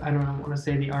 I don't want to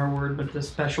say the R word, but the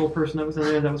special person that was in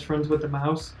there that was friends with the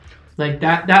mouse. Like,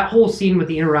 that whole scene with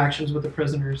the interactions with the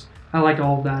prisoners, I liked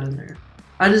all of that in there.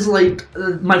 I just like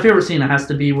my favorite scene. It has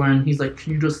to be when he's like,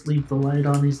 "Can you just leave the light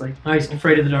on?" He's like, "Oh, he's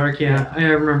afraid of the dark." Yeah, I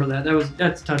remember that.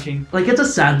 That's touching. Like it's a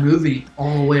sad movie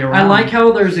all the way around. I like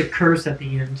how there's a curse at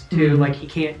the end too. Like he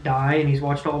can't die, and he's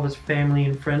watched all of his family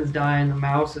and friends die, and the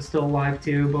mouse is still alive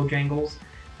too. Bojangles,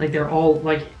 like they're all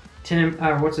like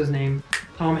what's his name?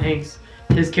 Tom Hanks.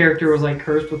 His character was like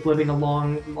cursed with living a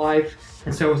long life,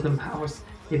 and so was the mouse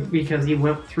because he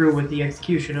went through with the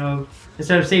execution of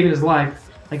instead of saving his life.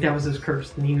 Like, that was his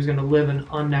curse, and he was going to live an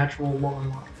unnatural long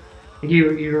life. Like, you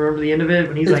remember the end of it?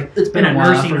 When he's, it's been in a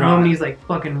nursing home, and he's, like,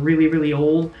 fucking really, really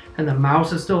old, and the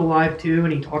mouse is still alive, too,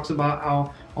 and he talks about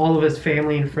how all of his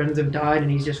family and friends have died,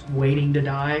 and he's just waiting to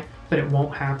die, but it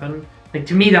won't happen. Like,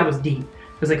 to me, that was deep.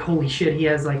 It was like, holy shit, he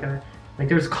has, like,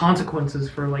 there's consequences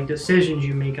for, like, decisions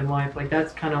you make in life. Like,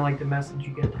 that's kind of, like, the message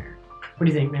you get there. What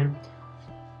do you think, man?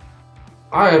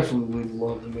 I absolutely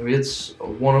love the movie. It's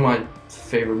one of my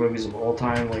favorite movies of all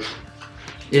time. Like,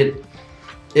 it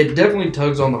definitely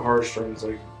tugs on the heartstrings.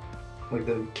 Like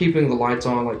the keeping the lights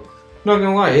on. Like, not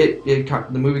gonna lie,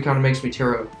 the movie kind of makes me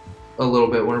tear up a little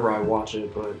bit whenever I watch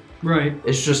it. But right,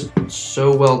 it's just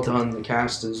so well done. The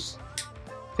cast is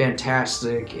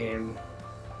fantastic, and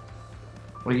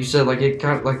like you said, like it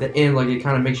kind of like the end, like it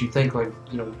kind of makes you think, like,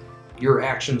 you know, your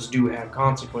actions do have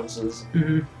consequences.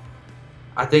 Mm-hmm.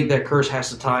 I think that curse has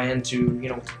to tie into, you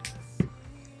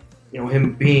know,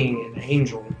 him being an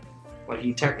angel. Like,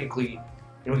 he technically,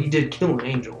 you know, he did kill an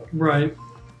angel. Right.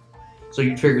 So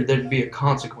you'd figure there'd be a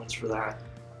consequence for that.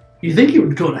 You think he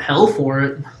would go to hell for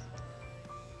it?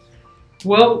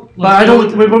 Well, but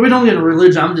we don't get a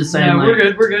religion. I'm just saying.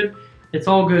 Yeah, we're good. It's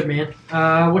all good, man.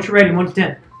 What's your rating? 1 to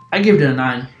 10? I give it a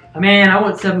 9. Man, I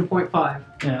went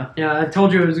 7.5. Yeah. Yeah, I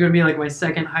told you it was going to be like my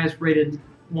second highest rated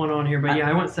one on here, but yeah,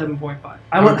 I went 7.5.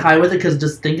 I went high with it because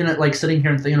just thinking it, like sitting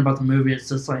here and thinking about the movie, it's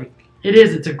just like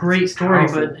it's a great story,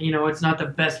 powerful. But you know, it's not the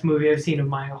best movie I've seen of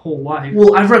my whole life.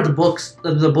 Well, I've read the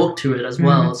book to it as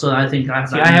well, so I think I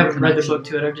haven't read the book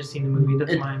to it. I've just seen the movie.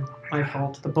 That's my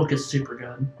fault. The book is super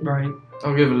good. Right.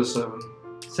 I'll give it a 7.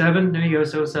 7. There you go.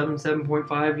 So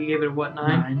 7.5. You gave it a what? 9?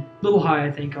 9. A little high,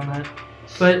 I think, on that.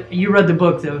 But you read the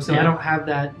book though, so yeah. I don't have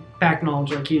that back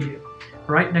knowledge like you do.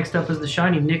 All right. Next up is The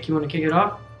Shining. Nick, you want to kick it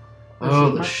off?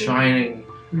 Oh, The Shining.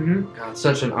 Mm-hmm. God,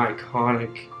 such an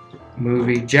iconic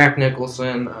movie. Jack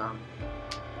Nicholson.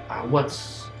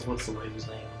 What's the lady's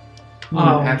name?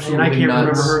 Oh, absolutely, man, I can't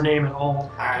remember her name at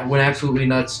all. I went absolutely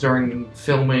nuts during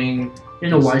filming. You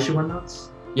know why she went nuts?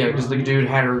 Yeah, because the dude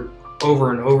had her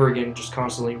over and over again, just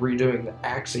constantly redoing the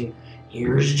accent.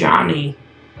 Here's Johnny.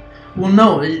 Well,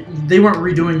 no, they weren't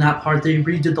redoing that part. They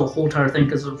redid the whole entire thing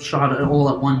because it was shot all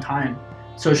at one time.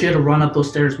 So she had to run up those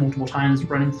stairs multiple times,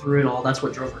 running through it all. That's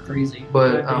what drove her crazy.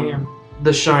 But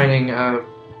The Shining, I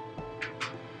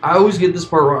always get this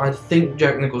part wrong. I think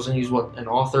Jack Nicholson, he's an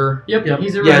author? Yep.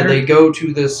 He's a writer. Yeah, they go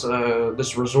to this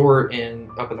resort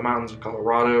up in the mountains of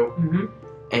Colorado,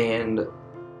 and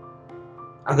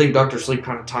I think Dr. Sleep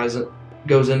kind of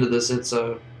goes into this. It's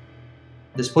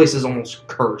this place is almost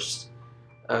cursed.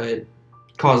 It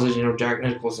causes, you know, Jack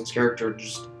Nicholson's character to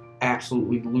just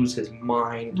absolutely lose his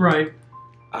mind. Right.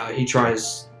 He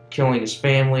tries killing his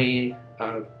family.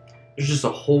 There's just a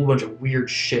whole bunch of weird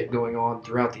shit going on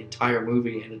throughout the entire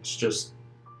movie, and it's just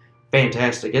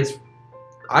fantastic.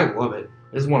 I love it.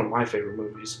 It's one of my favorite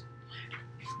movies.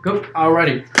 Go.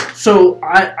 Alrighty. So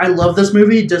I love this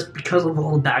movie just because of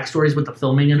all the backstories with the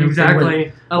filming and everything.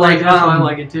 Exactly. I like I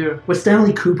like it too. With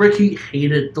Stanley Kubrick, he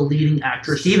hated the leading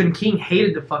actress. Stephen King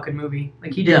hated the fucking movie.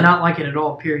 Like, he did not like it at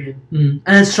all, period. And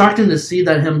it's shocking to see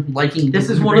that him liking this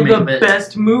is one of the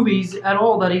best movies at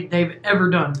all that they've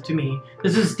ever done to me.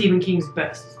 This is Stephen King's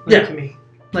best to me.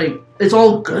 Like, it's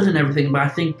all good and everything, but I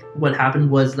think what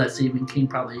happened was that Stephen King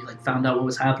probably found out what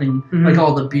was happening, like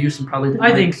all the abuse, and probably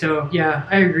didn't think so. Yeah,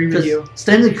 I agree with you.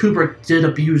 Stanley Kubrick did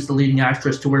abuse the leading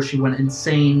actress to where she went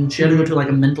insane. She had to go to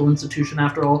a mental institution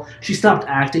after all. She stopped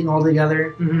acting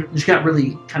altogether. And she got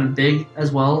really kind of big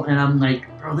as well. And I'm like,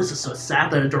 bro, this is so sad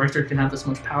that a director can have this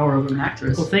much power over an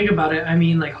actress. Well, think about it. I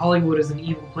mean, Hollywood is an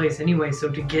evil place anyway.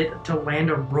 So to land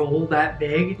a role that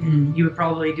big, you would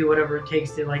probably do whatever it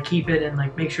takes to keep it and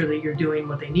make sure that you're doing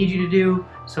what they need you to do.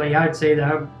 So yeah, I'd say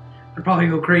that I'd probably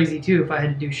go crazy too if I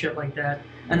had to do shit like that.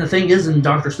 And the thing is, in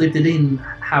Dr. Sleep, they didn't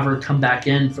have her come back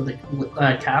in for the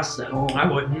cast at all. I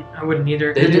wouldn't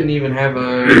either. They didn't even have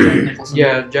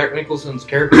Jack Nicholson's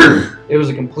character. It was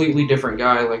a completely different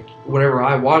guy. Whenever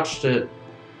I watched it,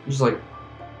 it was I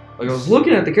was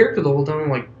looking at the character the whole time. I'm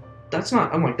like, that's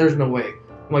not. I'm like, there's no way.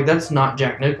 I'm like, that's not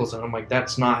Jack Nicholson. I'm like,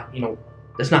 that's not.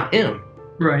 That's not him.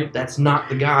 Right. That's not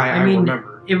the guy I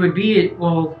remember.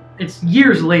 It it's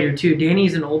years later too.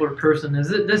 Danny's an older person.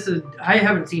 I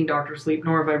haven't seen Dr. Sleep,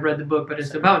 nor have I read the book, but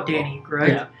it's about Danny,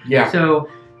 correct? Yeah. So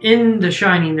in The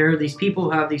Shining, there are these people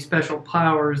who have these special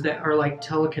powers that are like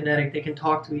telekinetic. They can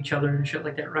talk to each other and shit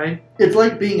like that, right? It's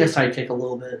like being a sidekick a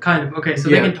little bit. Kind of. Okay, so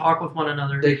they can talk with one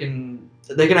another. They can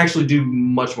actually do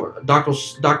much more.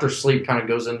 Dr. Sleep kind of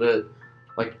goes into it,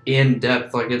 like in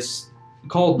depth. Like it's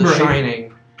called The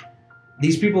Shining.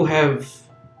 These people have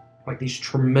like these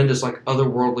tremendous like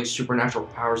otherworldly supernatural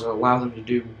powers that allow them to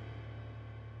do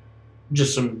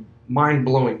just some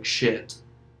mind-blowing shit.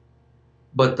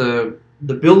 But the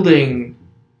building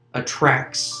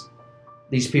attracts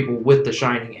these people with The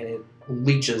Shining, and it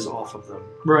leeches off of them.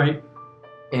 Right.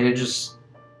 And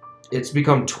it's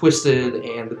become twisted,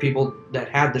 and the people that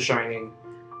had The Shining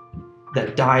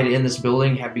that died in this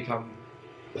building have become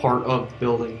part of the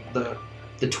building.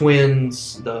 The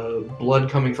twins, the blood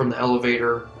coming from the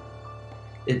elevator,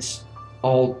 it's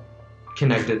all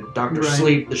connected. Dr.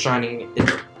 Sleep, The Shining,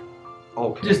 it's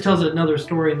all connected. Just tells another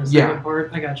story in the second part.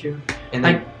 I got you. And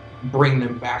they bring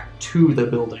them back to the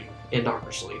building in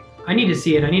Dr. Sleep. I need to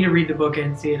see it. I need to read the book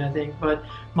and see it, I think. But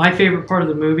my favorite part of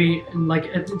the movie, like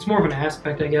it's more of an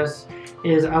aspect, I guess,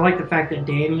 is I like the fact that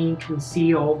Danny can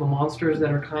see all the monsters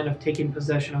that are kind of taking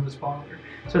possession of his father.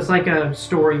 So it's like a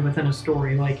story within a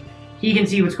story. Like, he can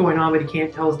see what's going on, but he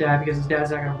can't tell his dad because his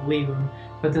dad's not going to believe him.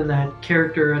 But then that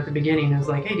character at the beginning is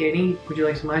like, hey, Danny, would you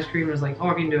like some ice cream? And is like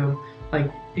talking to him,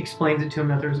 like explains it to him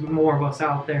that there's more of us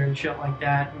out there and shit like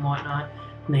that and whatnot.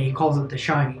 And then he calls it The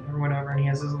Shining or whatever, and he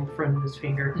has his little friend in his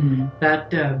finger.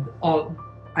 Mm-hmm.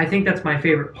 I think that's my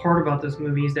favorite part about this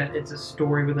movie is that it's a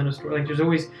story within a story. Like, there's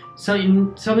always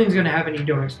something's going to happen you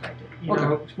don't expect it. You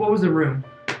know? What was the room?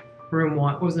 Room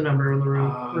what was the number in the room?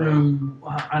 I don't know.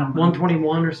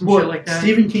 121 or some shit like that?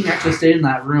 Stephen King actually stayed in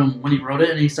that room when he wrote it,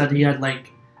 and he said he had, like,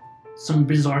 some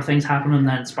bizarre things happen to him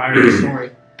that inspired the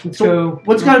story. So,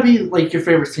 what's got to be, like, your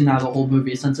favorite scene out of the whole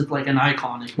movie, since it's, like, an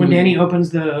iconic when movie? Danny opens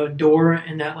the door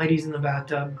and that lady's in the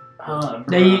bathtub.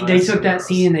 They took that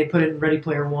scene and they put it in Ready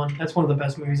Player One. That's one of the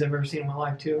best movies I've ever seen in my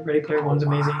life, too. Ready Player One's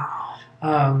amazing.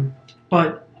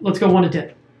 But let's go 1 to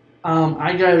 10.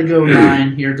 I gotta go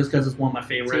 9 here just because it's one of my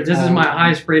favorites. This is my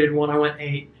highest rated one. I went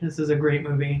 8. This is a great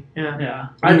movie. Yeah.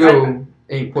 I go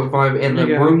 8.5, and the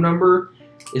room number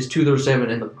is 237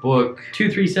 in the book.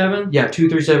 237? Yeah,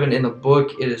 237 in the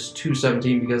book. It is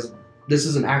 217 because this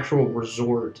is an actual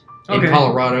resort in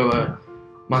Colorado.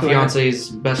 My fiance's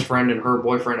best friend and her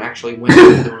boyfriend actually went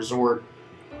to the resort.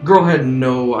 Girl had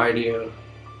no idea.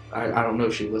 I don't know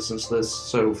if she listens to this,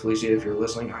 so Felicia, if you're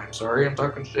listening, I'm sorry I'm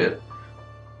talking shit.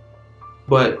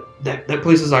 But that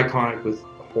place is iconic with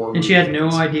horror. And she had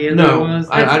no idea that it was?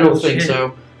 I don't think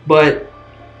so. But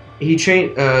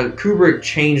Kubrick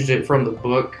changed it from the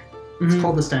book. It's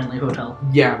called the Stanley Hotel.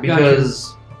 Yeah,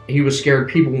 because he was scared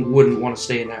people wouldn't want to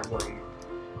stay in that room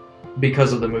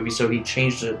because of the movie, so he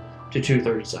changed it to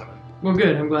 237. Well,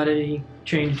 good. I'm glad that he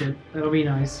changed it. That'll be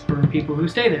nice for people who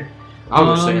stay there. I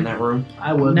would stay in that room.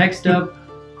 I would. Next up,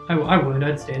 I would.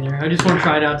 I'd stay there. I just want to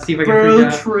try it out to see if I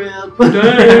can freak out. Road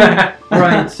trip.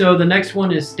 Alright, so the next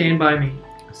one is Stand By Me.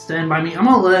 Stand By Me. I'm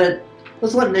gonna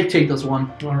let's let Nick take this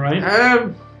one. Alright.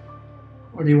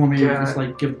 Or do you want me to just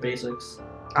give the basics?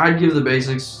 I'd give the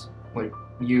basics like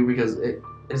you because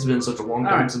it's been such a long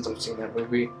time since I've seen that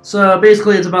movie. So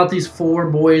basically it's about these 4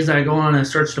 boys that go on a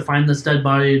search to find this dead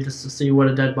body just to see what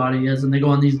a dead body is, and they go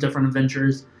on these different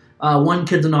adventures. One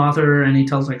kid's an author and he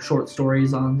tells short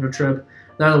stories on their trip.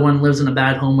 The other one lives in a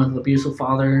bad home with an abusive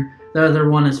father. The other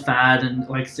one is fat and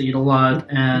likes to eat a lot,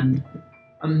 and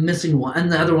I'm missing one.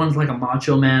 And the other one's like a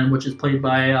macho man, which is played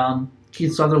by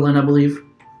Keith Sutherland, I believe.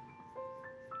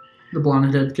 The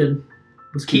blonde-headed kid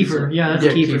was Kiefer. Yeah, that's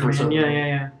Kiefer.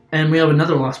 Yeah. And we have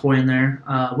another lost boy in there.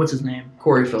 What's his name?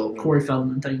 Corey Feldman. Corey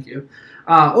Feldman, thank you.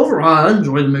 Overall, I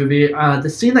enjoy the movie. The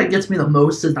scene that gets me the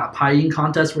most is that pie eating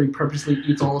contest where he purposely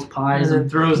eats all his pies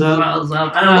and throws up. I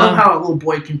love how a little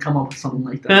boy can come up with something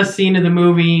like that. Best scene of the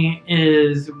movie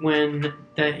is when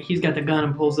he's got the gun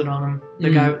and pulls it on him. The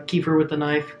guy, Kiefer with the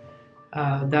knife.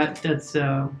 That's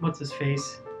what's his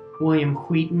face? William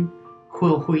Wheaton.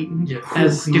 Quill Wheaton,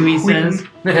 as Stewie says.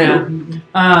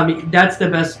 That's the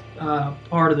best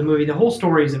part of the movie. The whole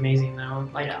story is amazing, though.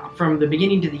 From the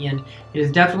beginning to the end, it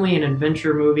is definitely an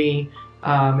adventure movie.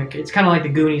 It's kind of like the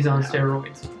Goonies on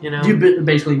steroids, you know. You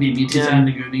basically beat me to saying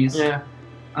the Goonies. Yeah.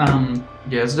 I don't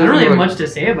really have much to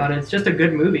say about it. It's just a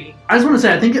good movie. I just want to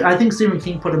say, I think Stephen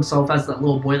King put himself as that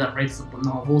little boy that writes the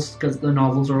novels, because the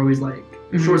novels are always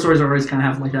short stories are always kind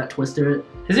of have that twist to it.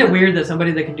 Is it weird that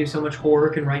somebody that can do so much horror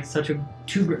can write such a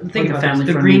think about family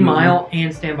The Green Mile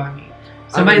and Stand By Me?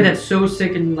 Somebody that's so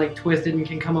sick and like twisted and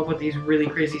can come up with these really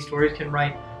crazy stories can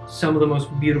write some of the most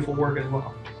beautiful work as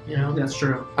well. You know, that's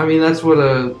true. I mean, that's what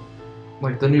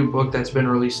like the new book that's been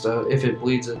released, If It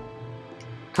Bleeds, it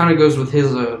kind of goes with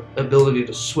his ability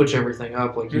to switch everything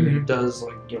up. Like he does,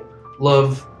 like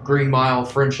love, Green Mile,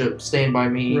 friendship, Stand By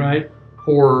Me, right?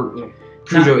 Horror,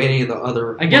 Cujo, any of the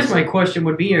other. I guess my question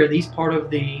would be: are these part of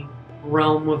the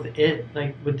realm with it?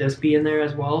 Like, would this be in there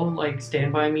as well? Like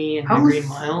Stand By Me and Green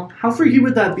Mile? How freaky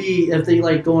would that be if they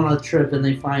like go on a trip and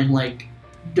they find like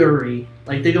Derry?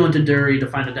 Like they go into Derry to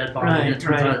find a dead body, and it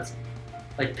turns out it's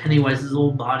like Pennywise's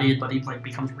old body, but he like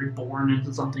becomes reborn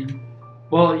into something.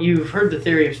 Well, you've heard the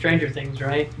theory of Stranger Things,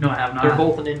 right? No, I have not. They're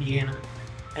both in Indiana,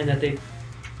 and that they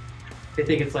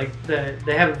think it's like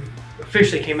they haven't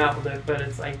officially came out with it, but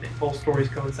it's like both stories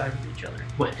coincide with each other.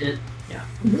 What? Yeah.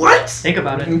 What? Think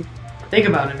about it. Think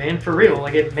about it, man. For real,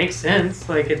 like it makes sense.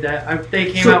 Like if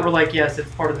they came out, were like, yes,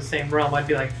 it's part of the same realm. I'd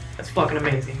be like, that's fucking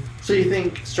amazing. So you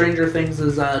think Stranger Things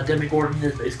is Demi Gordon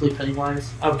is basically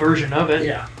Pennywise? A version of it.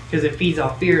 Yeah. Because it feeds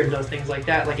off fear and does things like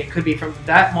that. Like it could be from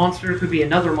that monster, it could be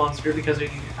another monster. Because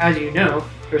as you know,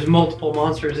 there's multiple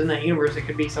monsters in that universe. It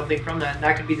could be something from that, and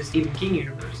that could be the Stephen King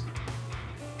universe.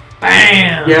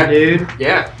 Bam, dude.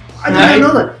 Yeah. I didn't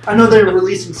know that. I know they're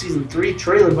releasing season 3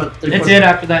 trailer, but it's it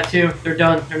after that too. They're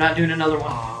done. They're not doing another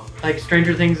one. Like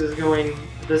Stranger Things is going.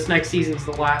 This next season's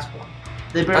the last one.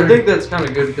 I think that's kind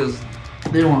of good because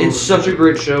it's such a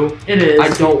great show. It is.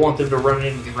 I don't want them to run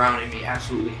into the ground and me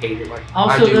absolutely hate it. Like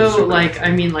also though, like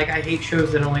I hate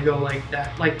shows that only go like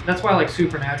that. Like that's why I like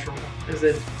Supernatural, is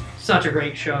it's such a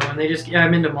great show, and they just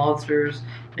I'm into monsters.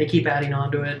 They keep adding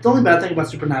on to it. The only bad thing about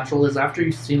Supernatural is after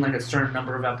you've seen like a certain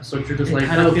number of episodes, you're just it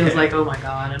kind of feels like, oh my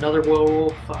god, another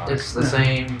werewolf. It's the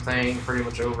same thing pretty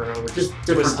much over and over. Just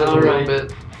different a little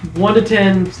bit. 1 to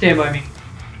 10, Stand By Me.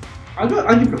 I'll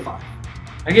give it a 5.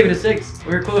 I gave it a 6.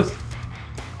 We were close.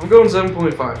 I'm going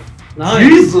 7.5. Nice.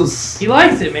 Jesus. He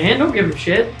likes it, man. Don't give him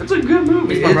shit. It's a good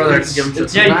movie. My brother can give him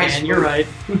shit. Yeah, you can. You're right.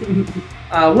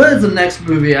 What is the next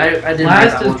movie? I didn't.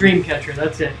 Last is Dreamcatcher.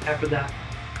 That's it. After that.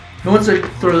 Who wants to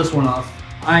throw this one off?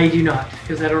 I do not,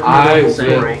 because I don't remember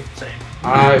the story.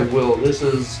 I will. This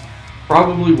is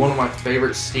probably one of my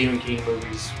favorite Stephen King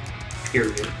movies,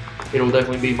 period. It'll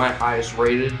definitely be my highest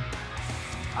rated.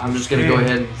 I'm just going to go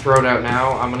ahead and throw it out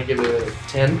now. I'm going to give it a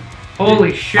 10.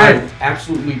 Holy shit. I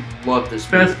absolutely love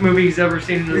this movie. Best movie he's ever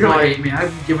seen in his life. You're going to hate me.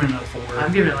 I'm giving it a 4.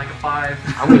 I'm giving it like a 5.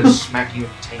 I'm going to smack you in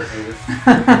the taint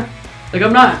later. Like,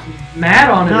 I'm not mad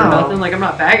on it or nothing. Like, I'm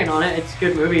not bagging on it. It's a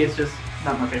good movie. It's just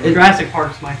not my favorite. Jurassic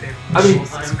Park's my favorite. I mean,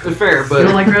 it's fair, but... You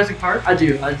don't like Jurassic Park? I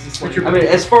do. I just like... I mean,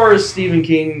 as far as Stephen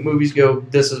King movies go,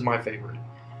 this is my favorite.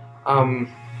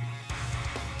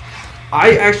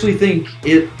 I actually think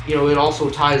it also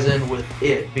ties in with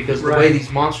it, because the way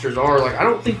these monsters are, like, I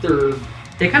don't think they're...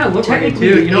 They kind of look like it,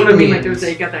 too. You know what I mean? Like,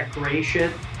 they got that gray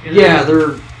shit. You know? Yeah,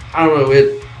 they're... I don't know.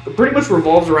 It pretty much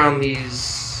revolves around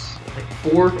these, like,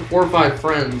 four or five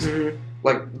friends,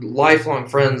 like, lifelong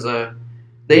friends.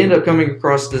 They end up coming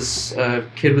across this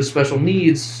kid with special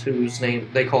needs whose name,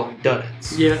 they call him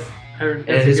Duddits. Yeah. And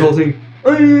his whole thing,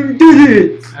 I am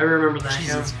Duddits! I remember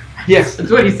that, Yes. That's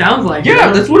what he sounds like.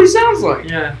 Yeah, that's what he sounds like.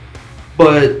 Yeah.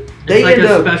 But they end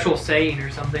up... It's like a special saying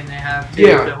or something they have, too,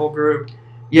 the whole group.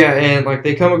 Yeah, and, like,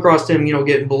 they come across him,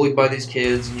 getting bullied by these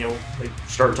kids, and, they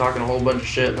start talking a whole bunch of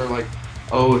shit, and they're like,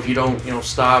 oh, if you don't,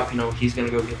 stop, he's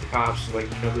gonna go get the cops. Like,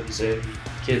 you know who this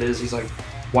kid is? He's, like,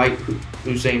 white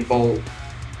Usain Bolt.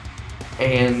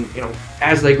 And,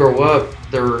 as they grow up,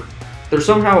 they're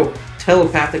somehow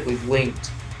telepathically linked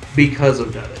because of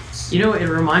Duddits. It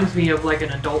reminds me of, like,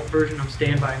 an adult version of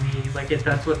Stand By Me. Like, if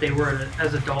that's what they were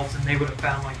as adults and they would have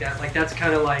found like that. Like, that's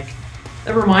kind of like...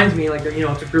 That reminds me, like,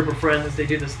 it's a group of friends. They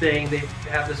do this thing. They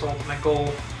have this ultimate goal.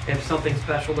 They have something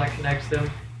special that connects them.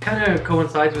 Kind of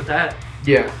coincides with that.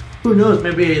 Yeah. Who knows?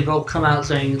 Maybe they'll come out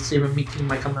saying, Stephen King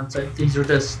might come out and say, these are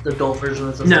just the adult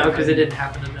versions of No, because it didn't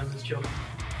happen to them as children.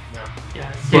 No. Yeah,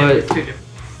 it's too different.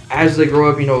 As they grow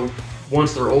up,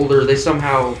 once they're older, they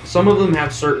somehow... Some of them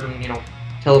have certain,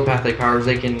 telepathic powers.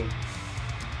 They can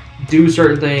do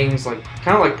certain things, like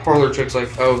kind of like parlor tricks, like,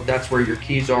 oh, that's where your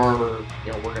keys are, or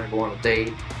we're gonna go on a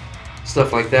date,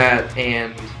 stuff like that.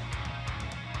 And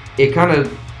it kind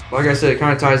of, like I said, it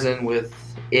kind of ties in with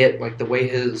it, like the way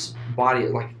his body,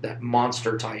 like that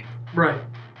monster type. Right.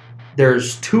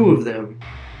 There's 2 of them,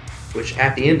 which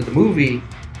at the end of the movie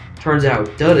turns out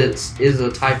Duddits is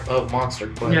a type of monster,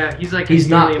 but yeah, he's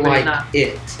not like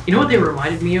it. You know what they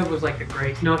reminded me of was like the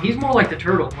Great. No, he's more like the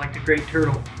turtle, like the Great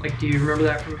Turtle. Like, do you remember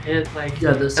that from It? Like,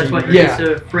 yeah, that's what he's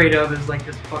afraid of, is like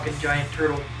this fucking giant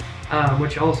turtle.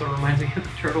 which also reminds me of the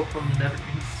turtle from the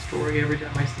Neverending Story. Every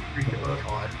time I read the book,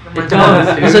 it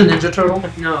does. Is it Ninja Turtle?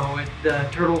 No, the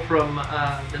turtle from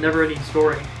the Neverending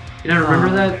Story. You don't remember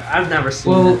that? I've never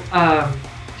seen it.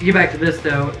 To get back to this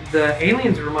though, the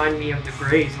aliens remind me of the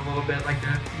Greys a little bit, like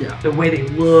the way they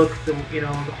look, the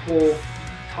whole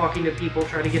talking to people,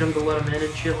 trying to get them to let them in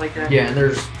and shit like that. Yeah, and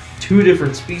there's 2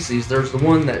 different species. There's the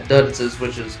one that Duddits is,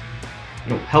 which is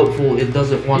helpful. It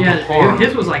doesn't want to harm.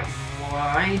 His was like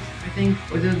white, I think.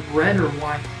 Was it red or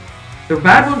white? The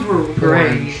bad ones were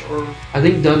gray. Or I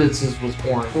think Duddits was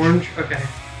orange. Orange, okay.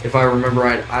 If I remember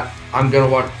right, I'm gonna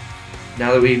watch.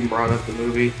 Now that we even brought up the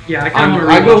movie, yeah, I kind of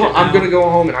want to rewatch it now. I'm gonna go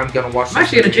home and I'm gonna watch. I'm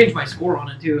actually gonna change my score on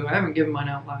it too. I haven't given mine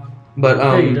out loud. But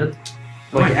yeah, you did.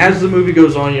 Like as the movie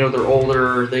goes on, they're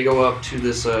older. They go up to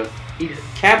this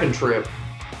cabin trip,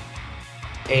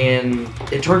 and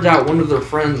it turns out one of their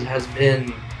friends has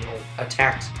been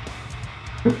attacked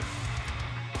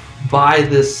by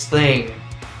this thing,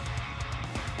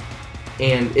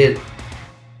 and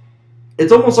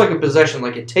it's almost like a possession.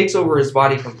 Like it takes over his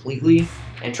body completely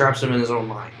and traps him in his own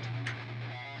mind.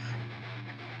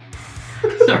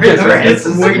 Sorry, it's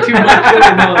way too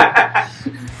much.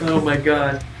 Oh my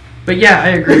god. But yeah, I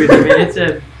agree with you,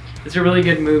 man. It's a really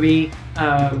good movie.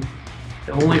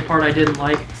 The only part I didn't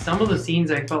like, some of the scenes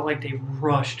I felt like they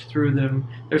rushed through them.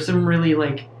 There's some really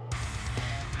I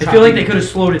feel like they could have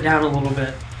slowed it down a little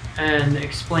bit and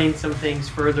explained some things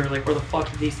further, like where the fuck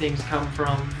did these things come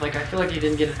from. Like I feel like you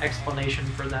didn't get an explanation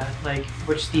for that, like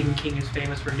which Stephen King is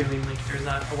famous for doing. Like there's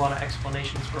not a lot of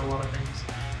explanations for a lot of things.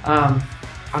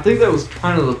 I think that was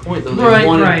kind of the point, though. They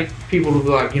wanted people to be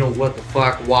like, what the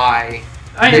fuck, why?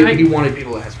 He wanted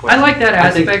people to ask questions. I like that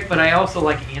aspect, but I also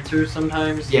like answers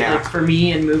sometimes. Yeah. Like for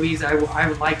me in movies, I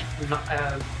would like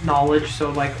knowledge.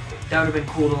 So that would have been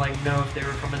cool to know if they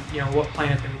were from what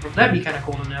planet they were from. That'd be kind of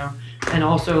cool to know. And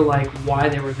also why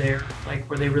they were there. Like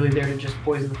were they really there to just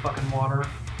poison the fucking water?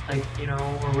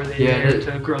 Or were they there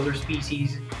to grow their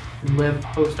species and live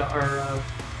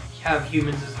have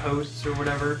humans as hosts or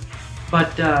whatever?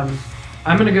 But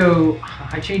I'm going to go,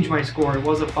 I changed my score. It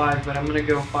was a 5, but I'm going to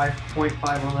go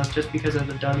 5.5 on this just because of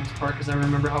the Duddits part, because I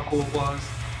remember how cool it was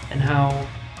and how,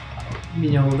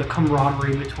 the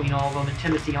camaraderie between all of them. And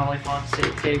Timothy Olyphant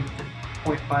saved the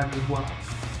 0.5 as well.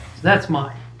 So that's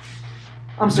mine.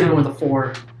 I'm sticking with a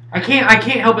 4. I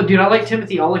can't help it, dude. I like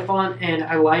Timothy Olyphant, and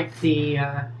I like the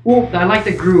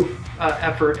group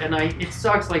effort, and it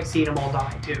sucks seeing them all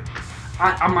die too.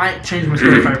 I might change my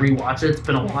score if I rewatch it. It's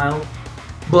been a while.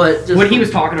 But when he was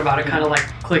talking about it, kind of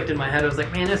clicked in my head. I was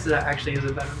like, man, this actually is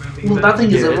a better movie. Well, that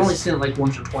thing is, I've only seen it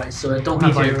once or twice, so I don't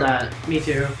have that. Me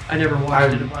too. I never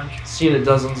watched it a bunch. Seen it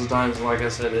dozens of times, and like I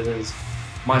said, it is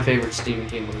my favorite Stephen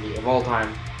King movie of all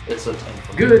time. It's a 10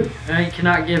 for me. Good. I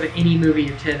cannot give any movie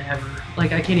a 10 ever. I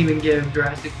can't even give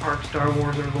Jurassic Park, Star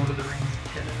Wars, or Lord of the Rings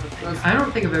a 10. I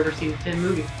don't think I've ever seen a 10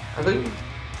 movie. I think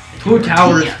Two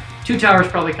Towers. Two Towers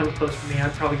probably comes close for me.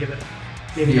 I'd probably give it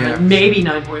maybe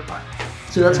 9.5.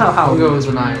 So that's how Halloween goes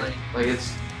a 9.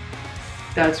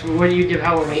 That's what do you give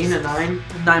Halloween, a 9?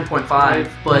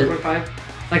 9.5, but 9.5.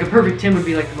 A perfect 10 would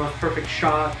be the most perfect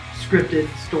shot, scripted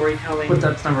storytelling. But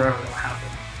that's never ever gonna happen.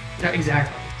 Yeah,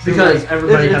 exactly. Because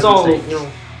everybody has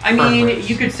mistakes. I mean,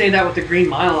 you could say that with the Green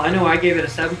Mile. I know I gave it a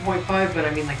 7.5,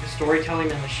 but the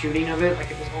storytelling and the shooting of it,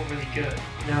 it was all really good.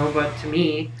 But to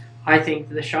me, I think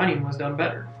The Shining was done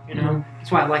better.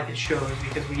 That's why I like this show, is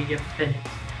because we can give opinions.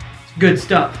 It's good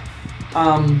stuff.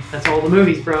 That's all the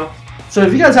movies, bro. So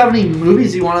if you guys have any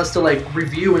movies you want us to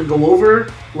review and go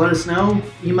over, let us know.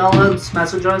 Email us,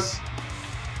 message us.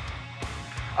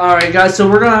 All right, guys. So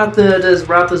we're gonna have to just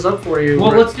wrap this up for you.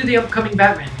 Well, let's do the upcoming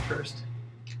Batman first.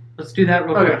 Let's do that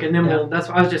real quick, and then we'll. That's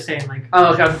what I was just saying.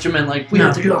 Oh, okay. But you meant we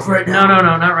have to get off right now. No,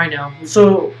 not right now.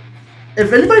 So,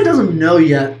 if anybody doesn't know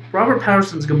yet, Robert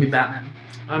Pattinson's gonna be Batman.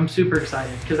 I'm super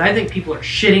excited because I think people are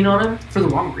shitting on him for the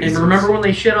wrong reasons. And remember when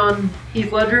they shit on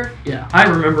Heath Ledger? Yeah. I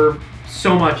remember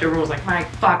so much. Everyone was like, "My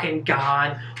fucking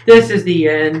god, this is the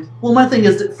end." Well, my thing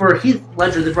is that for Heath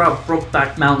Ledger, they brought up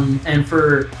Brokeback Mountain, and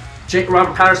for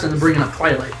Robert Pattinson, they're bringing up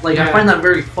Twilight. I find that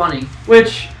very funny.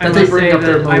 Which that they bring up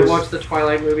their. I watched the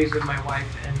Twilight movies with my wife,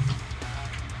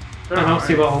 and I don't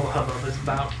see what all the hubbub is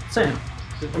about. Same.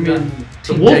 I mean,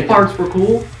 the wolf parts were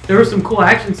cool. There were some cool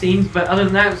action scenes, but other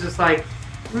than that, it was just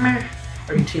meh.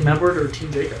 Are you Team Edward or Team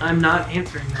Jacob? I'm not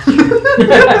answering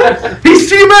that. He's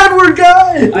Team Edward,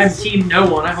 guys! I'm Team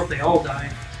No One. I hope they all die.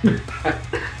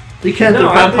 They can't do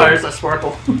vampires that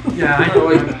sparkle. Yeah, I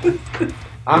know.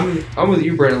 I'm with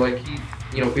you, Brandon.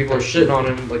 People are shitting on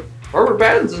him. Robert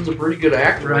Pattinson's a pretty good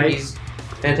actor. Right. He's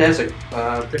fantastic.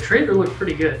 The trailer looked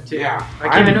pretty good too. Yeah.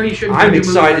 I know you shouldn't. I'm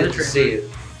excited to see it.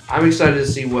 I'm excited to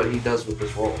see what he does with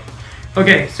this role.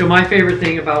 Okay, so my favorite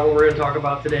thing about what we're going to talk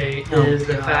about today is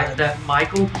the fact that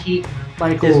Michael Keaton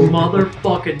is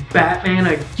motherfucking Batman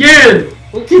again!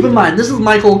 Well, keep in mind, this is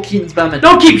Michael Keaton's Batman.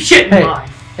 Don't keep shit in mind!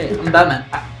 Hey, I'm Batman.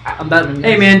 I'm Batman.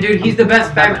 Hey man, dude, he's the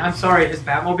best Batman. I'm sorry, his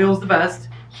Batmobile is the best.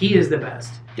 He is the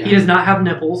best. Yeah. He does not have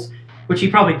nipples, which he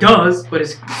probably does, but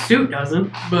his suit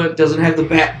doesn't. But doesn't have the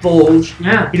bat bulge.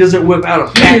 Yeah. He doesn't whip out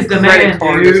a bat credit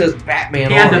card that says Batman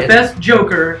on it. He had the best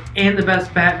Joker and the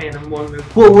best Batman in one movie.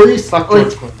 Well, at least,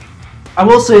 I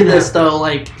will say this, though,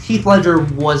 like, Heath Ledger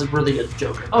was really good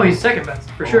Joker. Oh, he's second best,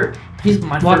 for sure. He's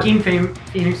my Joaquin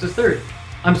Phoenix is third.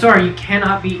 I'm sorry, you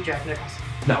cannot beat Jack Nicholson.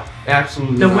 No,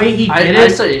 absolutely the not. way he did it. I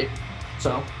say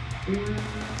so.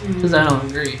 Because I don't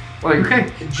agree. Like,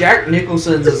 okay. Jack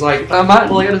Nicholson's is like... all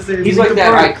I gotta say is he's like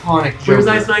that iconic Joker. Where's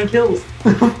Ice Nine Kills?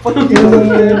 I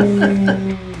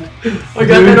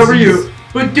got that over you.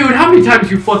 But dude, how many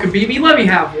times you fucking beat me? Let me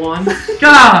have one.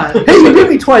 God. Hey, you beat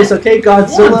me twice, okay,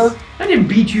 Godzilla? Once. I didn't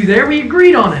beat you there. We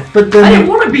agreed on it. But then I didn't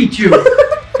want to beat you.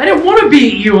 I didn't want to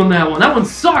beat you on that one. That one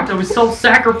sucked. I was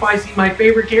self-sacrificing my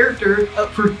favorite character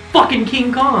for fucking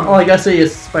King Kong. All I gotta say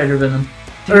is Spider-Venom.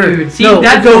 Dude, see,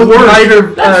 that's the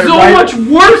worst. That's so much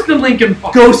worse than Linkin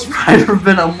Park. Ghost Rider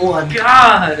Venom 1.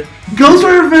 God. Ghost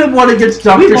Rider Venom 1 against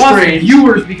Doctor Strange. We lost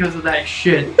viewers because of that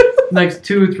shit. Next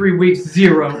 2 or 3 weeks,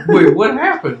 0. Wait, what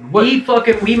happened? What?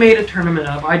 We made a tournament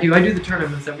up. I do the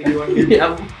tournaments that we do on here.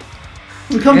 Yeah.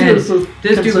 We come to this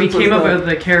dude, we came up with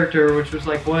a character which was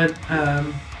like what?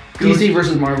 DC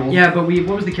versus Marvel. Yeah, but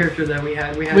what was the character that we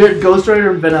had? We had Ghost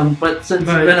Rider and Venom, but since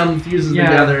Venom fuses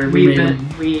together,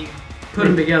 we put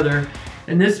them together.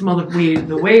 And this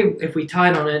the way if we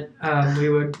tied on it, we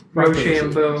would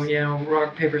Rochambeau,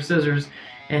 rock paper scissors,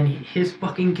 and his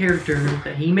fucking character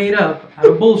that he made up out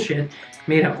of bullshit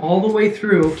made it all the way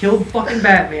through, killed fucking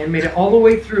Batman, made it all the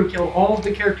way through, killed all of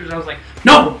the characters. I was like,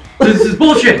 no, this is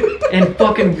bullshit, and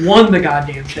fucking won the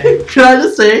goddamn thing. Can I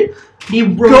just say, he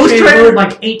Rochambeau'd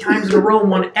like 8 times in a row and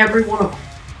won every one of them.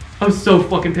 I was so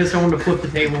fucking pissed. I wanted to flip the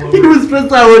table over. He was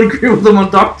pissed I would agree with him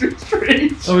on Doctor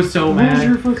Strange. I was so mad.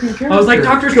 I was like,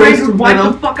 Doctor Strange would wipe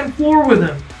the fucking floor with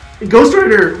him. Ghost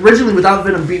Rider, originally without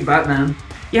Venom, beat Batman.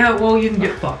 Yeah, well, you can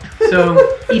get fucked.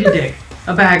 So, eat a dick.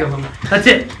 A bag of them. That's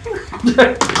it.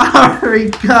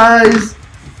 Alright, guys.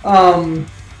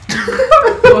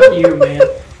 Fuck you, man.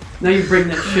 Now you bring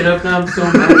that shit up. Now I'm so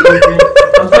mad.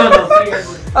 I'm done. I'll see you guys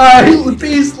later. Alright,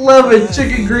 peace, love, and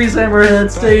chicken grease, Hammerhead.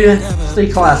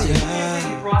 Stay classy.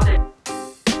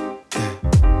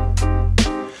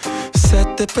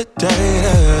 Set the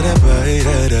potato.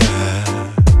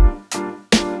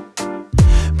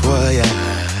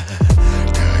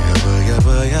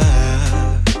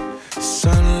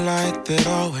 Sunlight that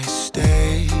always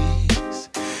stays.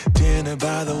 Dinner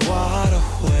by the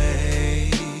waterway.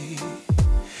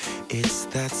 It's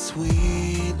that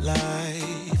sweet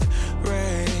life.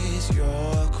 Raise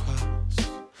your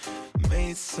cross.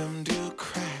 Made some dude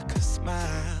crack a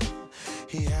smile.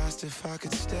 He asked if I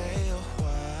could stay a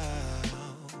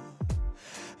while.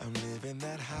 I'm living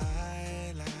that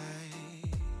high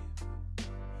life.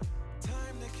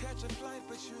 Time to catch a flight,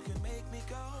 but you can make me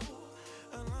go.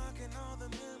 Unlocking all the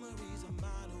memories.